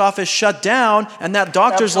doctor's office shut down and that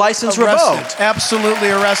doctor's license revoked.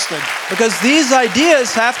 Absolutely arrested. Because these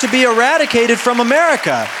ideas have to be eradicated from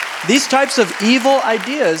America. These types of evil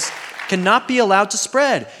ideas cannot be allowed to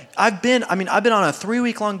spread. I've been on a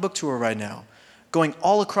 3-week-long book tour right now, going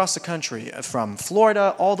all across the country, from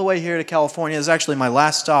Florida all the way here to California. This is actually my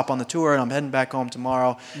last stop on the tour, and I'm heading back home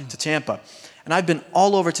tomorrow to Tampa. And I've been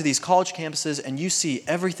all over to these college campuses, and you see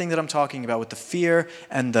everything that I'm talking about with the fear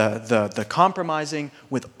and the compromising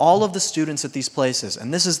with all of the students at these places.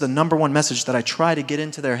 And this is the number one message that I try to get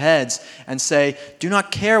into their heads and say, do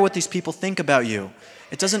not care what these people think about you.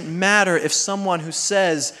 It doesn't matter if someone who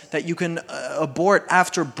says that you can abort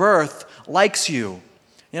after birth likes you.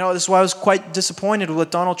 You know, this is why I was quite disappointed with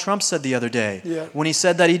what Donald Trump said the other day. Yeah. When he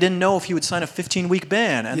said that he didn't know if he would sign a 15-week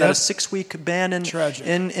ban and that a 6-week ban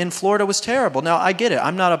in Florida was terrible. Now, I get it.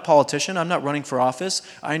 I'm not a politician. I'm not running for office.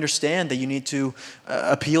 I understand that you need to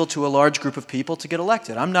appeal to a large group of people to get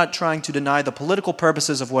elected. I'm not trying to deny the political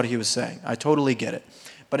purposes of what he was saying. I totally get it.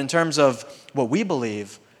 But in terms of what we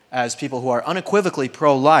believe as people who are unequivocally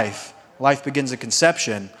pro-life, life begins at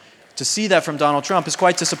conception, to see that from Donald Trump is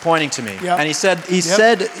quite disappointing to me. Yep. And he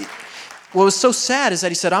said, what was so sad is that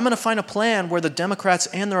he said, I'm going to find a plan where the Democrats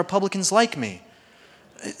and the Republicans like me.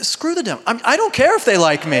 Screw the Democrats. I don't care if they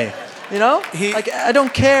like me. You know? I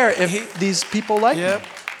don't care if these people like me.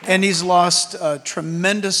 And he's lost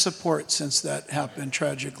tremendous support since that happened,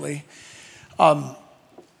 tragically. My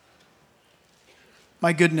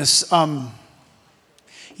goodness.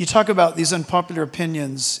 You talk about these unpopular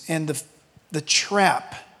opinions and the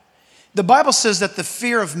trap. The Bible says that the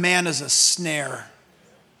fear of man is a snare.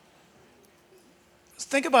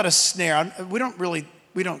 Think about a snare.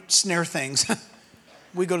 We don't snare things.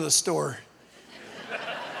 We go to the store.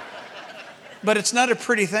 But it's not a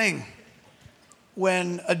pretty thing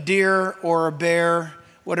when a deer or a bear,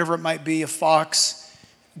 whatever it might be, a fox,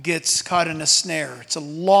 gets caught in a snare. It's a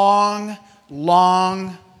long,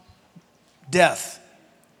 long death.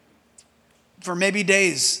 For maybe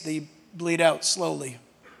days, they bleed out slowly.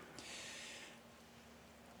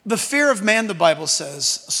 The fear of man, the Bible says,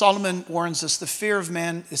 Solomon warns us, the fear of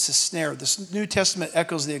man is a snare. The New Testament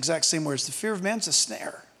echoes the exact same words. The fear of man is a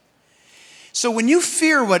snare. So when you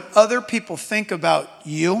fear what other people think about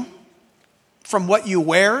you, from what you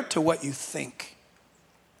wear to what you think,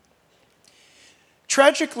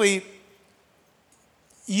 tragically,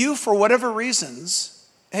 you, for whatever reasons,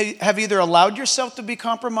 have either allowed yourself to be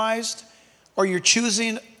compromised or you're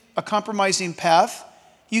choosing a compromising path.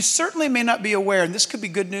 You certainly may not be aware, and this could be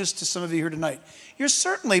good news to some of you here tonight. You're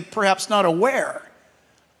certainly perhaps not aware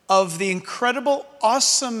of the incredible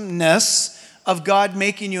awesomeness of God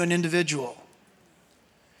making you an individual.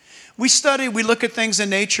 We look at things in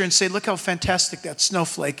nature and say, look how fantastic that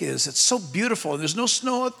snowflake is. It's so beautiful. There's no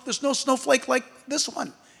snowflake like this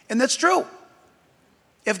one. And that's true.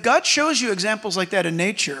 If God shows you examples like that in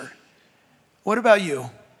nature, what about you?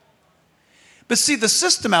 But see, the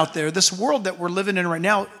system out there, this world that we're living in right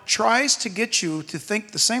now, tries to get you to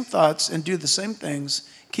think the same thoughts and do the same things.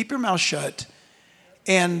 Keep your mouth shut.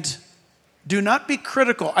 And do not be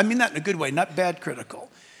critical. I mean that in a good way, not bad critical.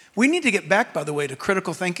 We need to get back, by the way, to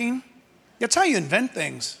critical thinking. That's how you invent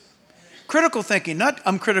things. Critical thinking, not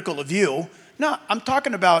I'm critical of you. No, I'm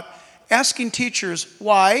talking about asking teachers,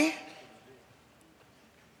 why?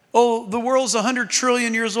 Oh, the world's 100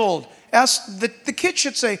 trillion years old. The kid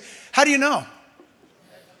should say, how do you know?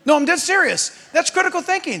 No, I'm dead serious. That's critical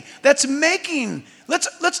thinking. That's making,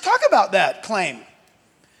 let's talk about that claim.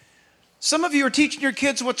 Some of you are teaching your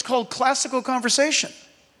kids what's called classical conversation.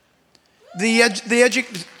 That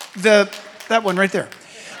one right there.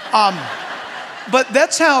 But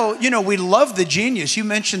that's how, we love the genius. You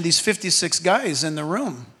mentioned these 56 guys in the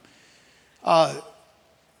room.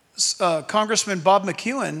 Congressman Bob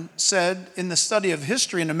McEwen said in the study of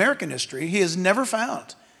history, in American history, he has never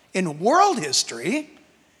found in world history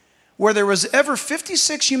where there was ever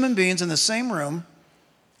 56 human beings in the same room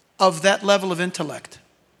of that level of intellect,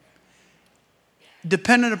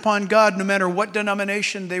 dependent upon God, no matter what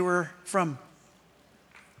denomination they were from.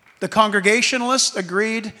 The Congregationalists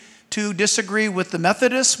agreed to disagree with the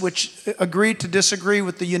Methodists, which agreed to disagree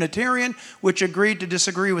with the Unitarian, which agreed to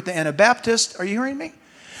disagree with the Anabaptist. Are you hearing me?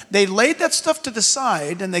 They laid that stuff to the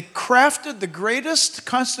side and they crafted the greatest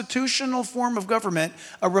constitutional form of government,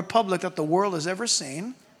 a republic that the world has ever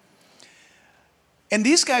seen. And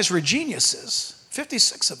these guys were geniuses,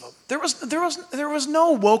 56 of them. There was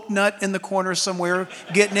no woke nut in the corner somewhere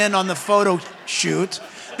getting in on the photo shoot.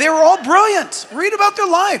 They were all brilliant. Read about their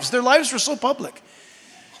lives. Their lives were so public.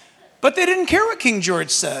 But they didn't care what King George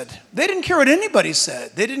said. They didn't care what anybody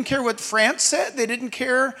said. They didn't care what France said. They didn't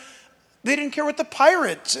care what the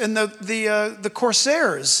pirates and the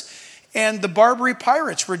corsairs and the Barbary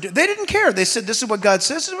pirates were doing. They didn't care. They said, this is what God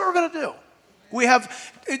says, this is what we're going to do.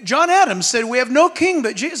 John Adams said, we have no king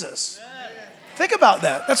but Jesus. Think about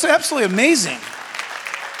that. That's absolutely amazing.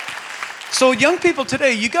 So young people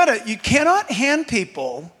today, you cannot hand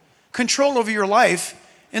people control over your life.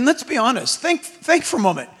 And let's be honest, think for a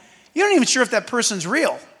moment. You're not even sure if that person's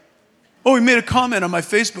real. Oh, he made a comment on my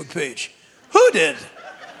Facebook page. Who did?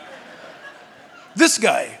 This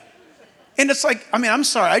guy. And it's like, I'm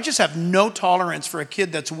sorry, I just have no tolerance for a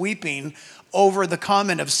kid that's weeping over the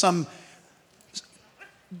comment of some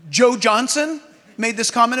Joe Johnson made this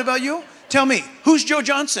comment about you. Tell me, who's Joe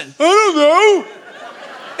Johnson? I don't know.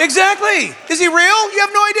 Exactly. Is he real? You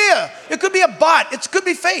have no idea. It could be a bot. It could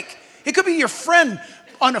be fake. It could be your friend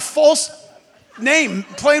on a false name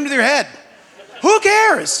playing with your head. Who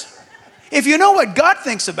cares? If you know what God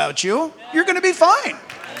thinks about you, you're going to be fine.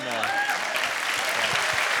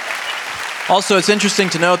 Also, it's interesting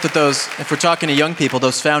to note that if we're talking to young people,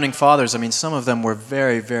 those founding fathers, some of them were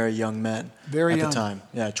very, very young men at the time.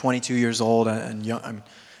 Yeah, 22 years old and young.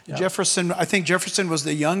 Yeah. Jefferson, I think Jefferson was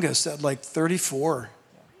the youngest at like 34,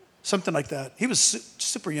 something like that. He was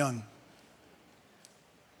super young.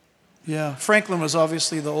 Yeah, Franklin was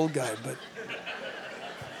obviously the old guy, but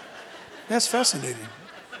that's fascinating.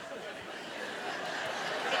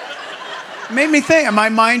 Made me think, my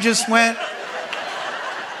mind just went.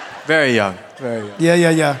 Very young, very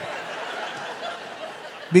young. Yeah.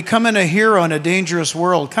 Becoming a hero in a dangerous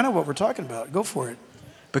world, kind of what we're talking about. Go for it.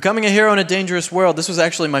 Becoming a hero in a dangerous world. This was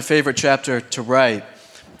actually my favorite chapter to write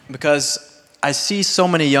because I see so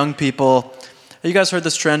many young people. Have you guys heard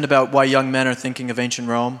this trend about why young men are thinking of ancient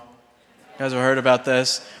Rome? You guys have heard about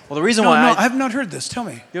this? Well, the reason why I have not heard this. Tell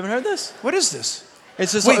me. You haven't heard this? What is this?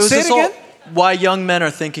 It's this. Wait, say it again? Why young men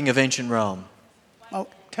are thinking of ancient Rome. Oh,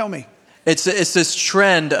 tell me. It's this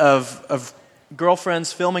trend of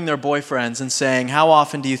girlfriends filming their boyfriends and saying, how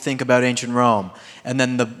often do you think about ancient Rome? And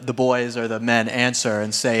then the boys or the men answer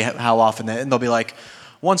and say how often, and they'll be like,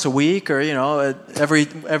 once a week or,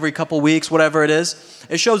 every couple weeks, whatever it is.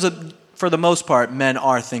 It shows that for the most part, men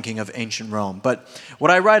are thinking of ancient Rome. But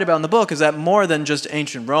what I write about in the book is that more than just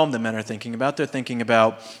ancient Rome that men are thinking about, they're thinking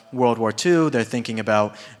about World War II, they're thinking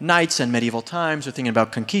about knights and medieval times, they're thinking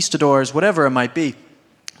about conquistadors, whatever it might be.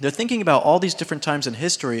 They're thinking about all these different times in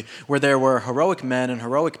history where there were heroic men and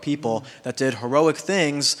heroic people that did heroic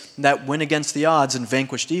things that went against the odds and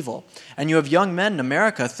vanquished evil. And you have young men in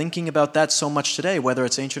America thinking about that so much today, whether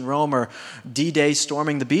it's ancient Rome or D-Day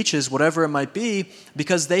storming the beaches, whatever it might be,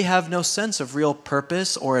 because they have no sense of real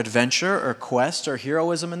purpose or adventure or quest or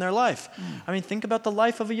heroism in their life. Think about the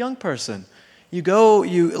life of a young person.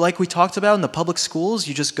 Like we talked about in the public schools,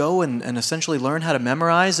 you just go and essentially learn how to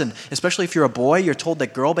memorize. And especially if you're a boy, you're told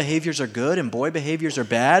that girl behaviors are good and boy behaviors are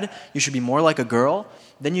bad. You should be more like a girl.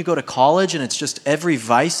 Then you go to college and it's just every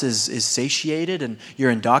vice is satiated and you're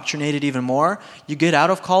indoctrinated even more. You get out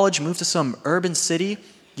of college, move to some urban city.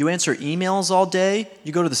 You answer emails all day.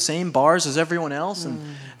 You go to the same bars as everyone else. And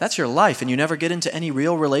that's your life. And you never get into any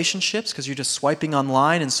real relationships because you're just swiping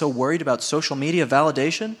online and so worried about social media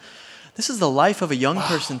validation. This is the life of a young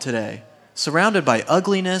person today, surrounded by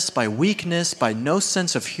ugliness, by weakness, by no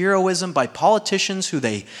sense of heroism, by politicians who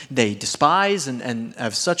they despise and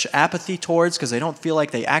have such apathy towards because they don't feel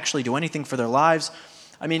like they actually do anything for their lives.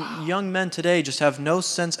 Young men today just have no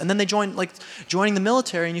sense. And then they joining the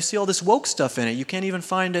military, and you see all this woke stuff in it. You can't even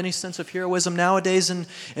find any sense of heroism nowadays in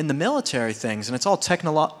the military things. And it's all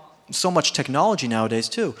so much technology nowadays,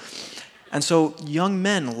 too. And so young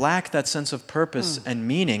men lack that sense of purpose and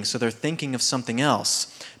meaning, so they're thinking of something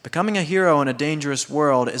else. Becoming a hero in a dangerous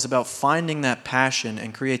world is about finding that passion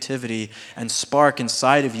and creativity and spark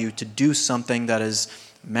inside of you to do something that is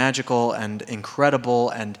magical and incredible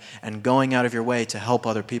and going out of your way to help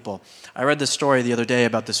other people. I read this story the other day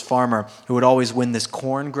about this farmer who would always win this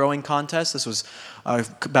corn growing contest. This was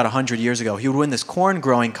about 100 years ago. He would win this corn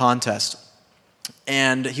growing contest,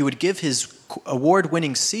 and he would give his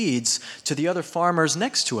award-winning seeds to the other farmers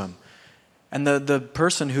next to him. And the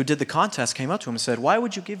person who did the contest came up to him and said, "Why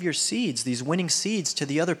would you give your seeds, these winning seeds, to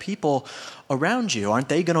the other people around you? Aren't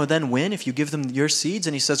they going to then win if you give them your seeds?"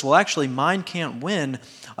 And he says, "Well, actually, mine can't win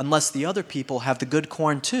unless the other people have the good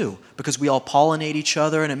corn too, because we all pollinate each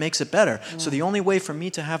other and it makes it better. So the only way for me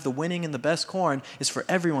to have the winning and the best corn is for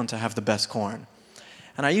everyone to have the best corn."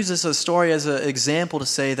 And I use this as a story as an example to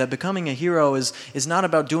say that becoming a hero is not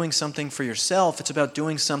about doing something for yourself. It's about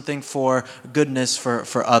doing something for goodness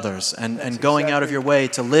for others and going out of your way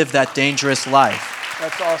to live that dangerous life.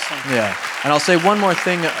 That's awesome. Yeah. And I'll say one more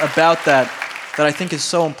thing about that I think is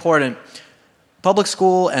so important. Public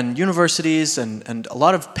school and universities and a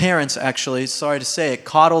lot of parents, actually, sorry to say it,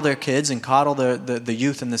 coddle their kids and coddle the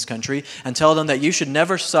youth in this country and tell them that you should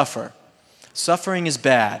never suffer. Suffering is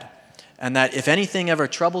bad. And that if anything ever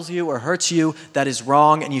troubles you or hurts you, that is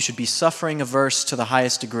wrong, and you should be suffering averse to the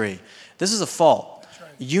highest degree. This is a fault.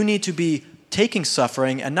 Right. You need to be taking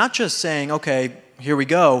suffering and not just saying, okay, here we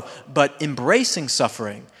go, but embracing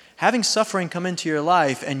suffering. Having suffering come into your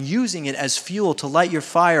life and using it as fuel to light your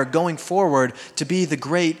fire going forward to be the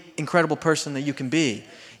great, incredible person that you can be.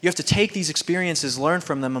 You have to take these experiences, learn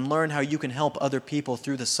from them, and learn how you can help other people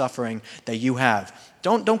through the suffering that you have.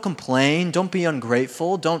 Don't complain. Don't be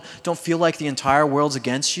ungrateful. Don't feel like the entire world's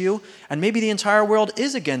against you. And maybe the entire world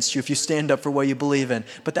is against you if you stand up for what you believe in.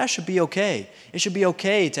 But that should be okay. It should be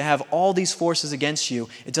okay to have all these forces against you.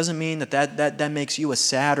 It doesn't mean that makes you a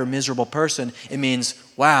sad or miserable person. It means,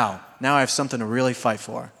 wow, now I have something to really fight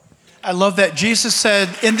for. I love that. Jesus said,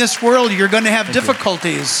 in this world, you're going to have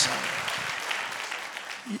difficulties.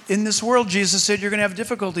 In this world, Jesus said, you're going to have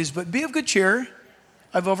difficulties, but be of good cheer.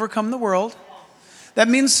 I've overcome the world. That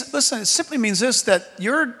means, listen, it simply means this, that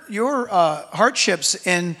your hardships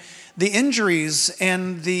and the injuries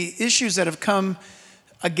and the issues that have come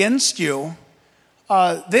against you,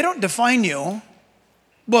 they don't define you.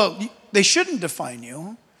 Well, they shouldn't define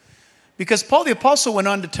you, because Paul the Apostle went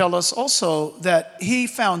on to tell us also that he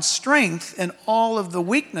found strength in all of the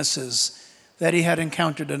weaknesses that he had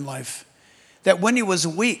encountered in life. That when he was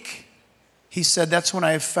weak, he said, that's when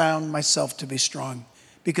I found myself to be strong,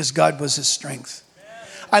 because God was his strength.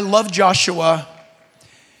 I love Joshua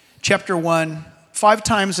chapter 1. 5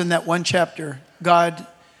 times in that one chapter, God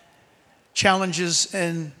challenges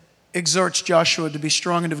and exhorts Joshua to be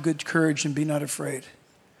strong and of good courage and be not afraid.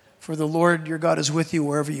 For the Lord your God is with you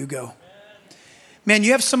wherever you go. Man,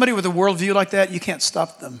 you have somebody with a worldview like that, you can't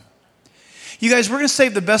stop them. You guys, we're going to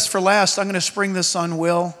save the best for last. I'm going to spring this on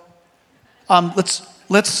Will. Let's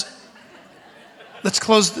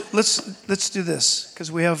close. Let's do this,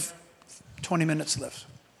 because we have 20 minutes left.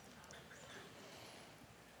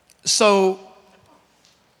 So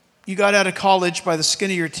you got out of college by the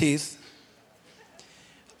skin of your teeth,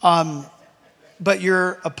 but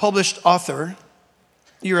you're a published author.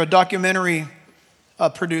 You're a documentary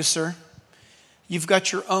producer. You've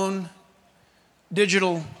got your own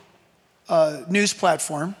digital news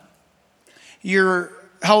platform. How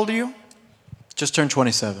old are you? Just turned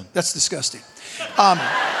 27. That's disgusting.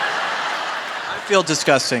 I feel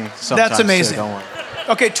disgusting sometimes. That's amazing. Too, don't worry.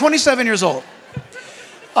 Okay, 27 years old.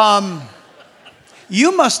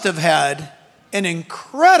 You must have had an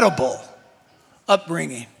incredible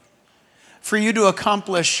upbringing for you to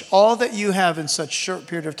accomplish all that you have in such a short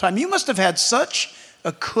period of time. You must have had such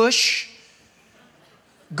a cush,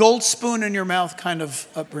 gold spoon in your mouth kind of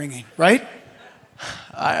upbringing, right?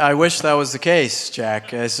 I wish that was the case,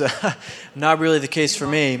 Jack. It's not really the case for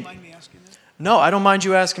me. Mind me asking this? No, I don't mind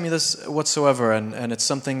you asking me this whatsoever, and it's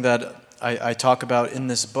something that I talk about in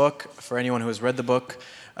this book. For anyone who has read the book,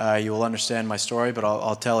 you will understand my story, but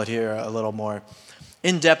I'll tell it here a little more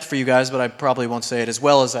in depth for you guys, but I probably won't say it as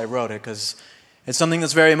well as I wrote it, because it's something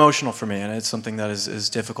that's very emotional for me, and it's something that is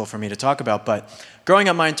difficult for me to talk about. But growing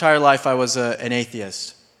up my entire life, I was an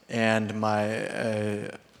atheist, and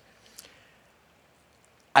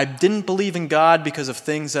I didn't believe in God because of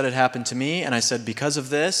things that had happened to me, and I said, because of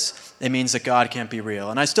this, it means that God can't be real.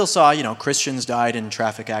 And I still saw, Christians died in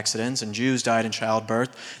traffic accidents, and Jews died in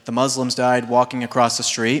childbirth. The Muslims died walking across the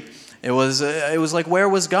street. It was like, where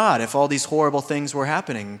was God if all these horrible things were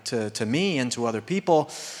happening to me and to other people?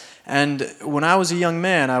 And when I was a young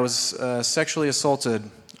man, I was sexually assaulted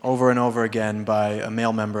over and over again by a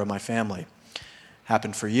male member of my family.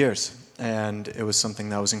 Happened for years. And it was something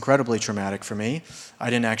that was incredibly traumatic for me.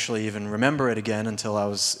 I didn't actually even remember it again until I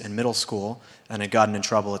was in middle school and had gotten in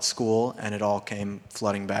trouble at school, and it all came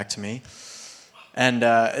flooding back to me. And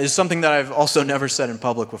it's something that I've also never said in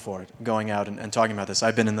public before, going out and talking about this.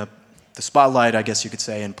 I've been in the spotlight, I guess you could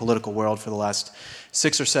say, in political world for the last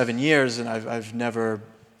 6 or 7 years, and I've never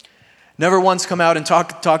once come out and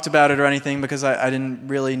talked about it or anything because I didn't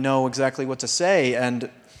really know exactly what to say. And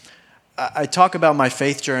I talk about my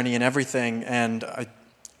faith journey and everything, and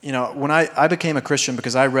when I became a Christian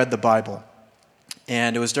because I read the Bible,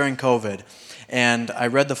 and it was during COVID, and I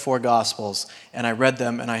read the 4 Gospels, and I read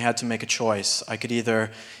them, and I had to make a choice. I could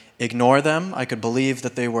either ignore them, I could believe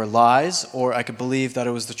that they were lies, or I could believe that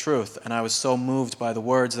it was the truth. And I was so moved by the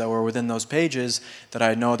words that were within those pages that I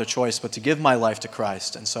had no other choice but to give my life to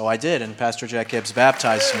Christ. And so I did, and Pastor Jack Hibbs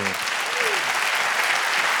baptized me.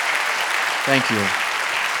 Thank you.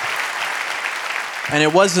 And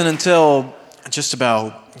it wasn't until just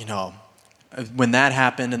about, when that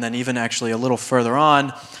happened, and then even actually a little further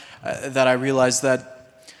on, that I realized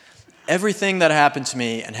that everything that happened to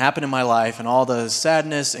me and happened in my life, and all the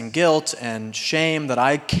sadness and guilt and shame that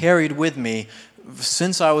I carried with me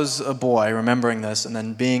since I was a boy, remembering this, and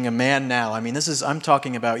then being a man now. I'm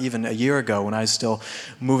talking about even a year ago when I was still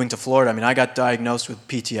moving to Florida. I got diagnosed with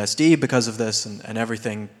PTSD because of this and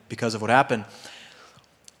everything because of what happened.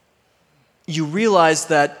 You realize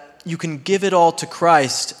that you can give it all to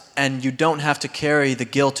Christ and you don't have to carry the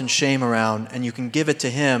guilt and shame around, and you can give it to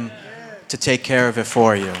Him to take care of it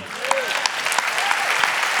for you.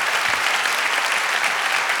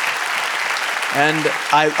 And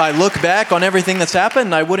I look back on everything that's happened,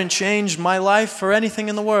 and I wouldn't change my life for anything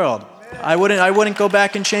in the world. I wouldn't go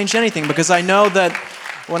back and change anything, because I know that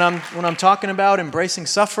when I'm talking about embracing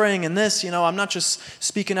suffering and this, I'm not just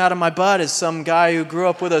speaking out of my butt as some guy who grew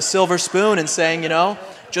up with a silver spoon and saying,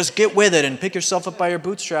 just get with it and pick yourself up by your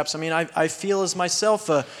bootstraps. I feel as myself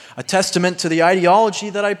a testament to the ideology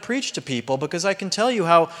that I preach to people, because I can tell you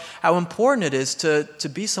how important it is to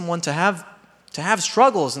be someone to have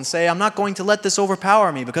struggles and say, I'm not going to let this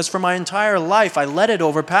overpower me, because for my entire life I let it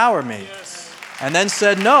overpower me. Yes. And then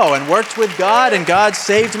said no and worked with God, and God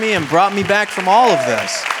saved me and brought me back from all of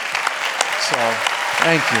this. So,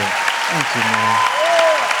 thank you. Thank you, man.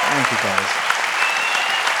 Thank you, guys.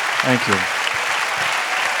 Thank you.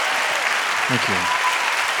 Thank you.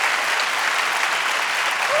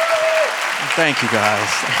 Thank you, guys.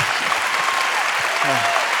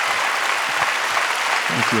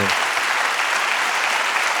 Thank you.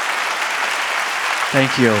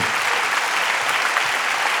 Thank you.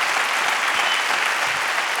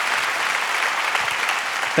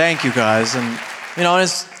 Thank you, guys. And,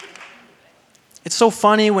 it's so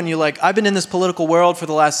funny when I've been in this political world for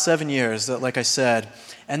the last 7 years, like I said,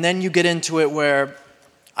 and then you get into it where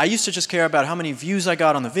I used to just care about how many views I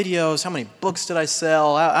got on the videos, how many books did I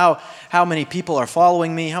sell, how many people are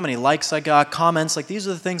following me, how many likes I got, comments. These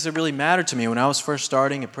are the things that really mattered to me when I was first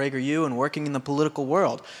starting at PragerU and working in the political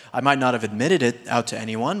world. I might not have admitted it out to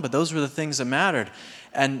anyone, but those were the things that mattered.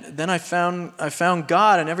 And then I found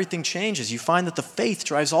God, and everything changes. You find that the faith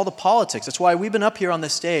drives all the politics. That's why we've been up here on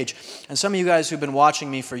this stage. And some of you guys who've been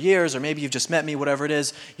watching me for years, or maybe you've just met me, whatever it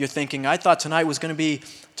is, you're thinking, I thought tonight was going to be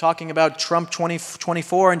talking about Trump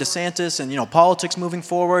 2024 and DeSantis and politics moving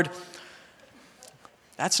forward.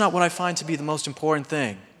 That's not what I find to be the most important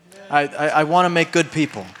thing. I want to make good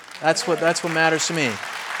people. That's what matters to me.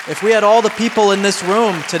 If we had all the people in this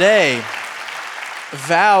room today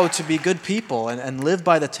vow to be good people and live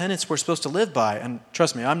by the tenets we're supposed to live by. And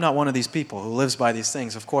trust me, I'm not one of these people who lives by these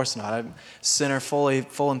things. Of course not. I'm a sinner full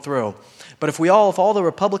and through. But if all the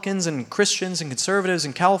Republicans and Christians and conservatives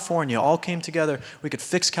in California all came together, we could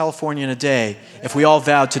fix California in a day if we all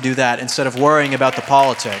vowed to do that instead of worrying about the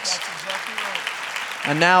politics.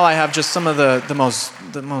 And now I have just some of the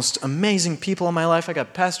most amazing people in my life. I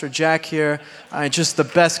got Pastor Jack here. Just the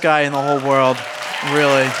best guy in the whole world.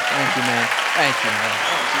 Really. Thank you, man. Thank you, man.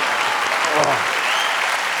 Oh.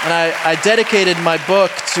 And I dedicated my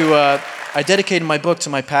book to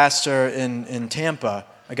my pastor in Tampa,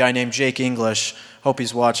 a guy named Jake English. Hope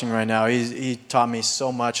he's watching right now. He taught me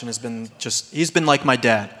so much, and he's been like my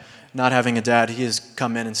dad. Not having a dad, he has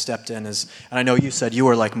come in and stepped in and I know you said you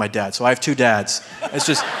were like my dad, so I have 2 dads. It's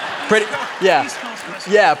just pretty,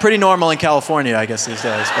 pretty normal in California, I guess, these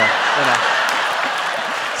days, but,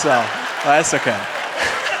 so, that's okay.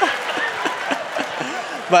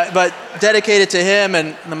 but dedicated to him,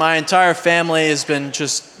 and my entire family has been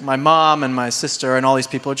just my mom and my sister and all these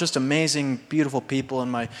people are just amazing, beautiful people,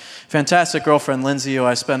 and my fantastic girlfriend Lindsay, who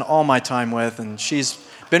I spend all my time with, and she's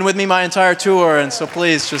been with me my entire tour, and so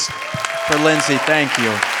please, just for Lindsay, thank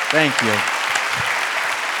you.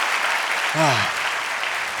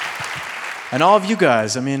 And all of you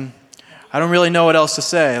guys, I mean, I don't really know what else to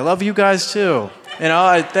say. I love you guys too.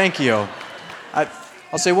 I thank you.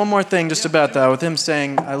 I'll say one more thing just about that, with him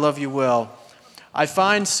saying, I love you, Will. I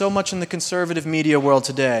find so much in the conservative media world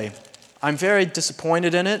today. I'm very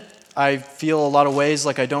disappointed in it. I feel a lot of ways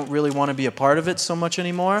like I don't really want to be a part of it so much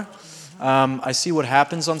anymore. I see what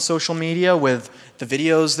happens on social media with the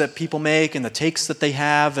videos that people make and the takes that they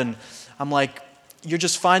have, and I'm like, you're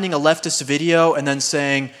just finding a leftist video and then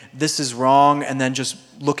saying, this is wrong, and then just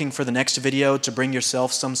looking for the next video to bring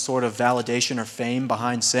yourself some sort of validation or fame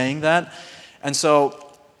behind saying that. And so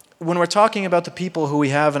when we're talking about the people who we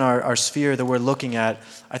have in our sphere that we're looking at,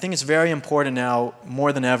 I think it's very important now,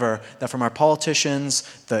 more than ever, that from our politicians,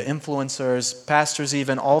 the influencers, pastors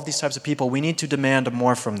even, all of these types of people, we need to demand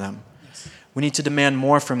more from them. We need to demand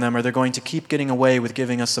more from them, or they're going to keep getting away with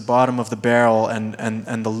giving us the bottom of the barrel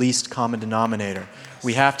and the least common denominator.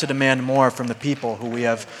 We have to demand more from the people who we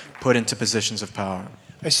have put into positions of power.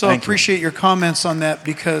 I so appreciate your comments on that,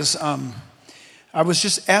 because I was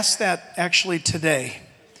just asked that actually today.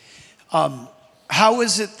 How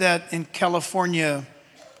is it that in California,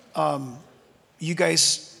 you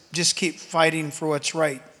guys just keep fighting for what's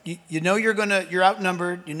right? You know you're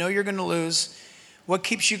outnumbered. You know you're gonna lose. What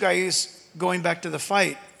keeps you guys going back to the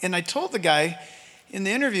fight? And I told the guy in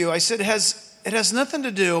the interview, I said, it has nothing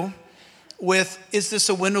to do with, is this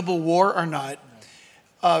a winnable war or not,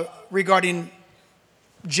 regarding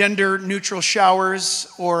gender neutral showers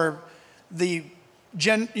or the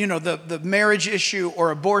marriage issue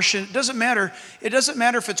or abortion. It doesn't matter. It doesn't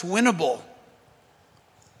matter if it's winnable.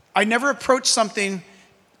 I never approach something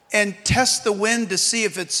and test the wind to see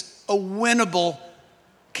if it's a winnable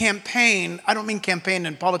campaign. I don't mean campaign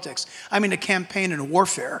in politics. I mean a campaign in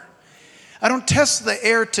warfare. I don't test the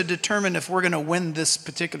air to determine if we're going to win this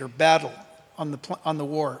particular battle on the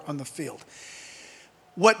war, on the field.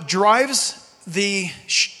 What drives the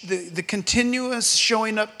continuous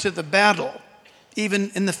showing up to the battle,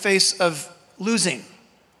 even in the face of losing,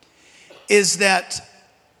 is that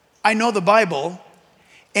I know the Bible,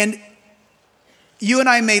 and you and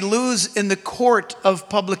I may lose in the court of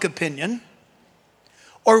public opinion,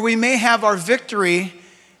 or we may have our victory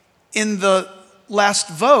in the last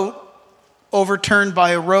vote overturned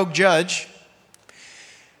by a rogue judge.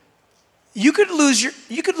 You could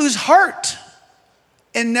lose heart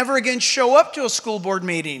and never again show up to a school board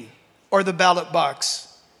meeting or the ballot box.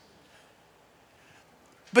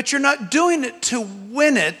 But you're not doing it to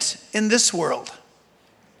win it in this world.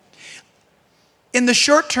 In the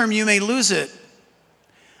short term, you may lose it,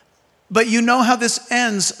 but you know how this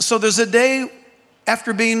ends. So there's a day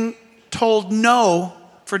after being told no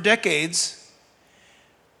for decades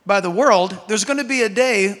by the world, there's going to be a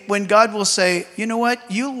day when God will say, you know what,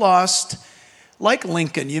 you lost, like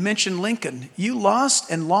Lincoln. You mentioned Lincoln. You lost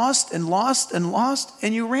and lost and lost and lost,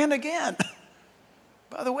 and you ran again.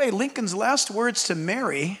 By the way, Lincoln's last words to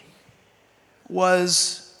Mary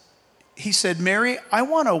was, he said, Mary, I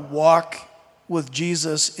want to walk with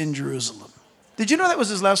Jesus in Jerusalem. Did you know that was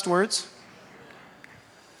his last words?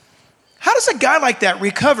 How does a guy like that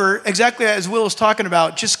recover, exactly as Will was talking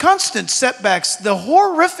about, just constant setbacks, the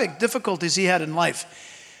horrific difficulties he had in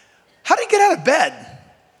life? How did he get out of bed?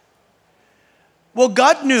 Well,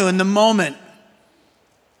 God knew in the moment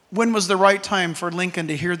when was the right time for Lincoln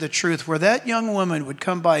to hear the truth, where that young woman would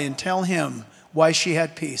come by and tell him why she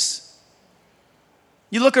had peace.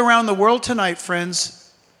 You look around the world tonight,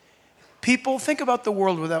 friends, people, think about the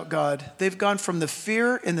world without God. They've gone from the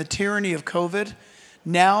fear and the tyranny of COVID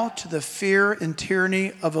now to the fear and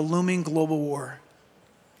tyranny of a looming global war.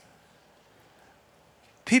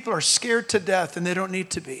 People are scared to death, and they don't need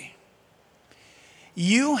to be.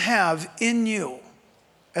 You have in you,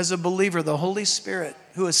 as a believer, the Holy Spirit,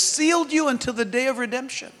 who has sealed you until the day of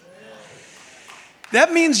redemption.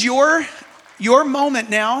 That means your moment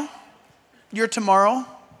now, your tomorrow,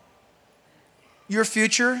 your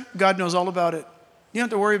future, God knows all about it. You don't have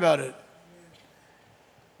to worry about it.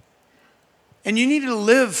 And you need to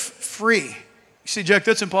live free. You say, Jack,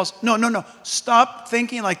 that's impossible. No. Stop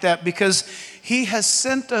thinking like that, because he has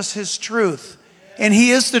sent us his truth. And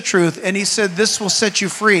he is the truth. And he said, this will set you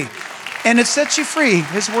free. And it sets you free.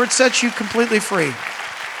 His word sets you completely free.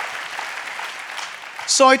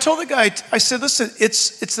 So I told the guy, I said, listen,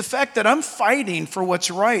 it's the fact that I'm fighting for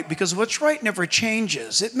what's right, because what's right never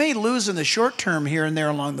changes. It may lose in the short term here and there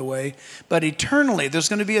along the way, but eternally there's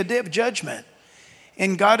going to be a day of judgment.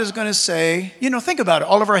 And God is going to say, think about it.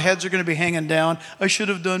 All of our heads are going to be hanging down. I should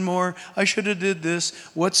have done more. I should have did this,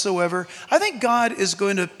 whatsoever. I think God is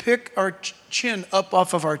going to pick our chin up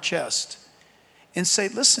off of our chest and say,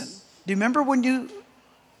 listen, do you remember when you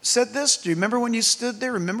said this? Do you remember when you stood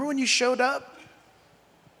there? Remember when you showed up?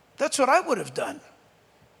 That's what I would have done.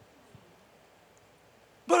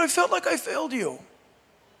 But I felt like I failed you.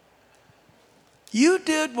 You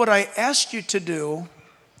did what I asked you to do.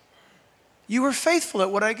 You were faithful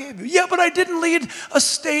at what I gave you. Yeah, but I didn't lead a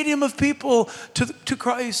stadium of people to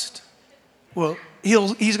Christ. Well,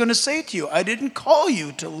 he's going to say to you, I didn't call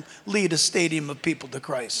you to lead a stadium of people to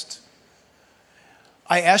Christ.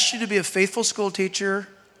 I asked you to be a faithful school teacher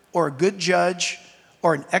or a good judge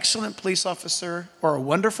or an excellent police officer or a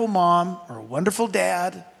wonderful mom or a wonderful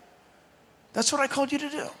dad. That's what I called you to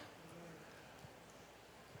do.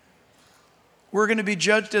 We're going to be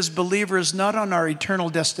judged as believers not on our eternal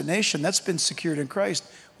destination. That's been secured in Christ.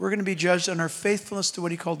 We're going to be judged on our faithfulness to what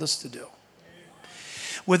he called us to do.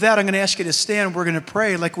 With that, I'm going to ask you to stand. We're going to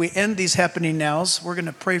pray like we end these happening nows. We're going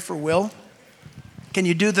to pray for Will. Can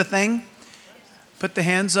you do the thing? Put the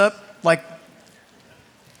hands up like.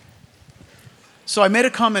 So I made a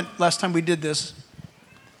comment last time we did this.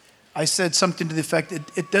 I said something to the effect,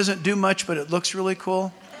 it doesn't do much, but it looks really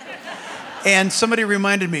cool. And somebody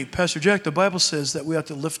reminded me, Pastor Jack, the Bible says that we have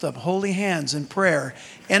to lift up holy hands in prayer.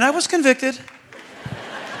 And I was convicted.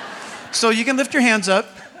 So you can lift your hands up.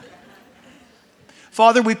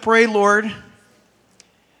 Father, we pray, Lord,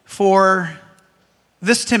 for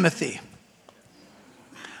this Timothy.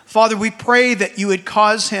 Father, we pray that you would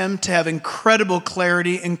cause him to have incredible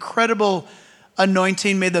clarity, incredible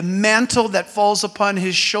anointing. May the mantle that falls upon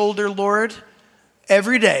his shoulder, Lord,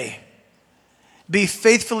 every day be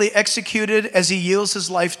faithfully executed as he yields his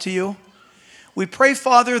life to you. We pray,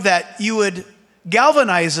 Father, that you would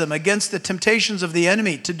galvanize him against the temptations of the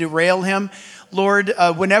enemy to derail him. Lord,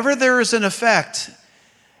 whenever there is an effect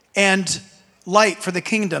and light for the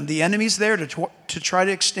kingdom, the enemy's there to try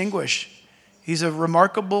to extinguish. He's a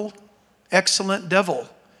remarkable, excellent devil.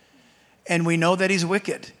 And we know that he's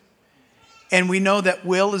wicked. And we know that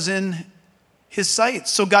Will is in his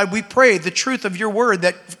sights. So God, we pray the truth of your word,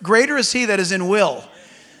 that greater is he that is in Will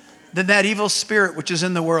than that evil spirit which is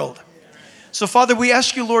in the world. So Father, we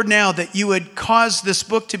ask you, Lord, now that you would cause this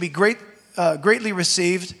book to be greatly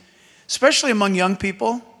received, especially among young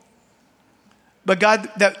people. But God,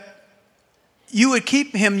 that you would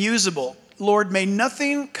keep him usable. Lord, may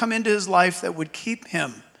nothing come into his life that would keep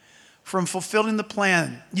him from fulfilling the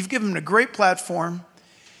plan. You've given him a great platform.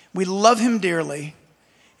 We love him dearly.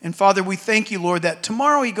 And Father, we thank you, Lord, that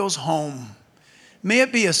tomorrow he goes home. May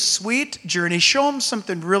it be a sweet journey. Show him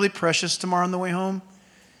something really precious tomorrow on the way home.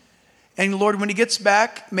 And Lord, when he gets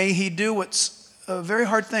back, may he do what's a very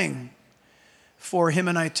hard thing for him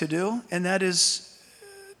and I to do, and that is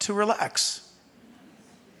to relax.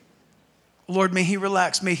 Lord, may he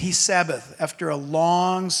relax. May he Sabbath after a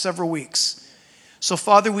long several weeks. So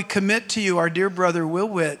Father, we commit to you our dear brother, Will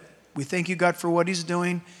Witt. We thank you, God, for what he's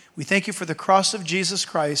doing. We thank you for the cross of Jesus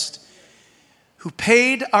Christ, who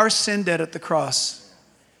paid our sin debt at the cross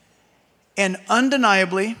and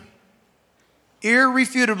undeniably,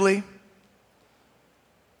 irrefutably,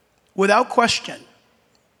 without question,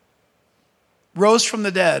 rose from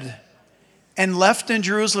the dead and left in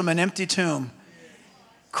Jerusalem an empty tomb.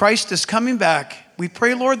 Christ is coming back. We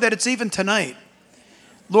pray, Lord, that it's even tonight.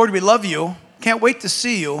 Lord, we love you. Can't wait to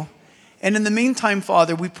see you. And in the meantime,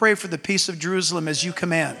 Father, we pray for the peace of Jerusalem as you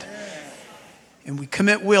command. And we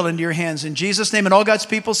commit Will into your hands. In Jesus' name, and all God's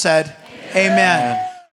people said, Amen.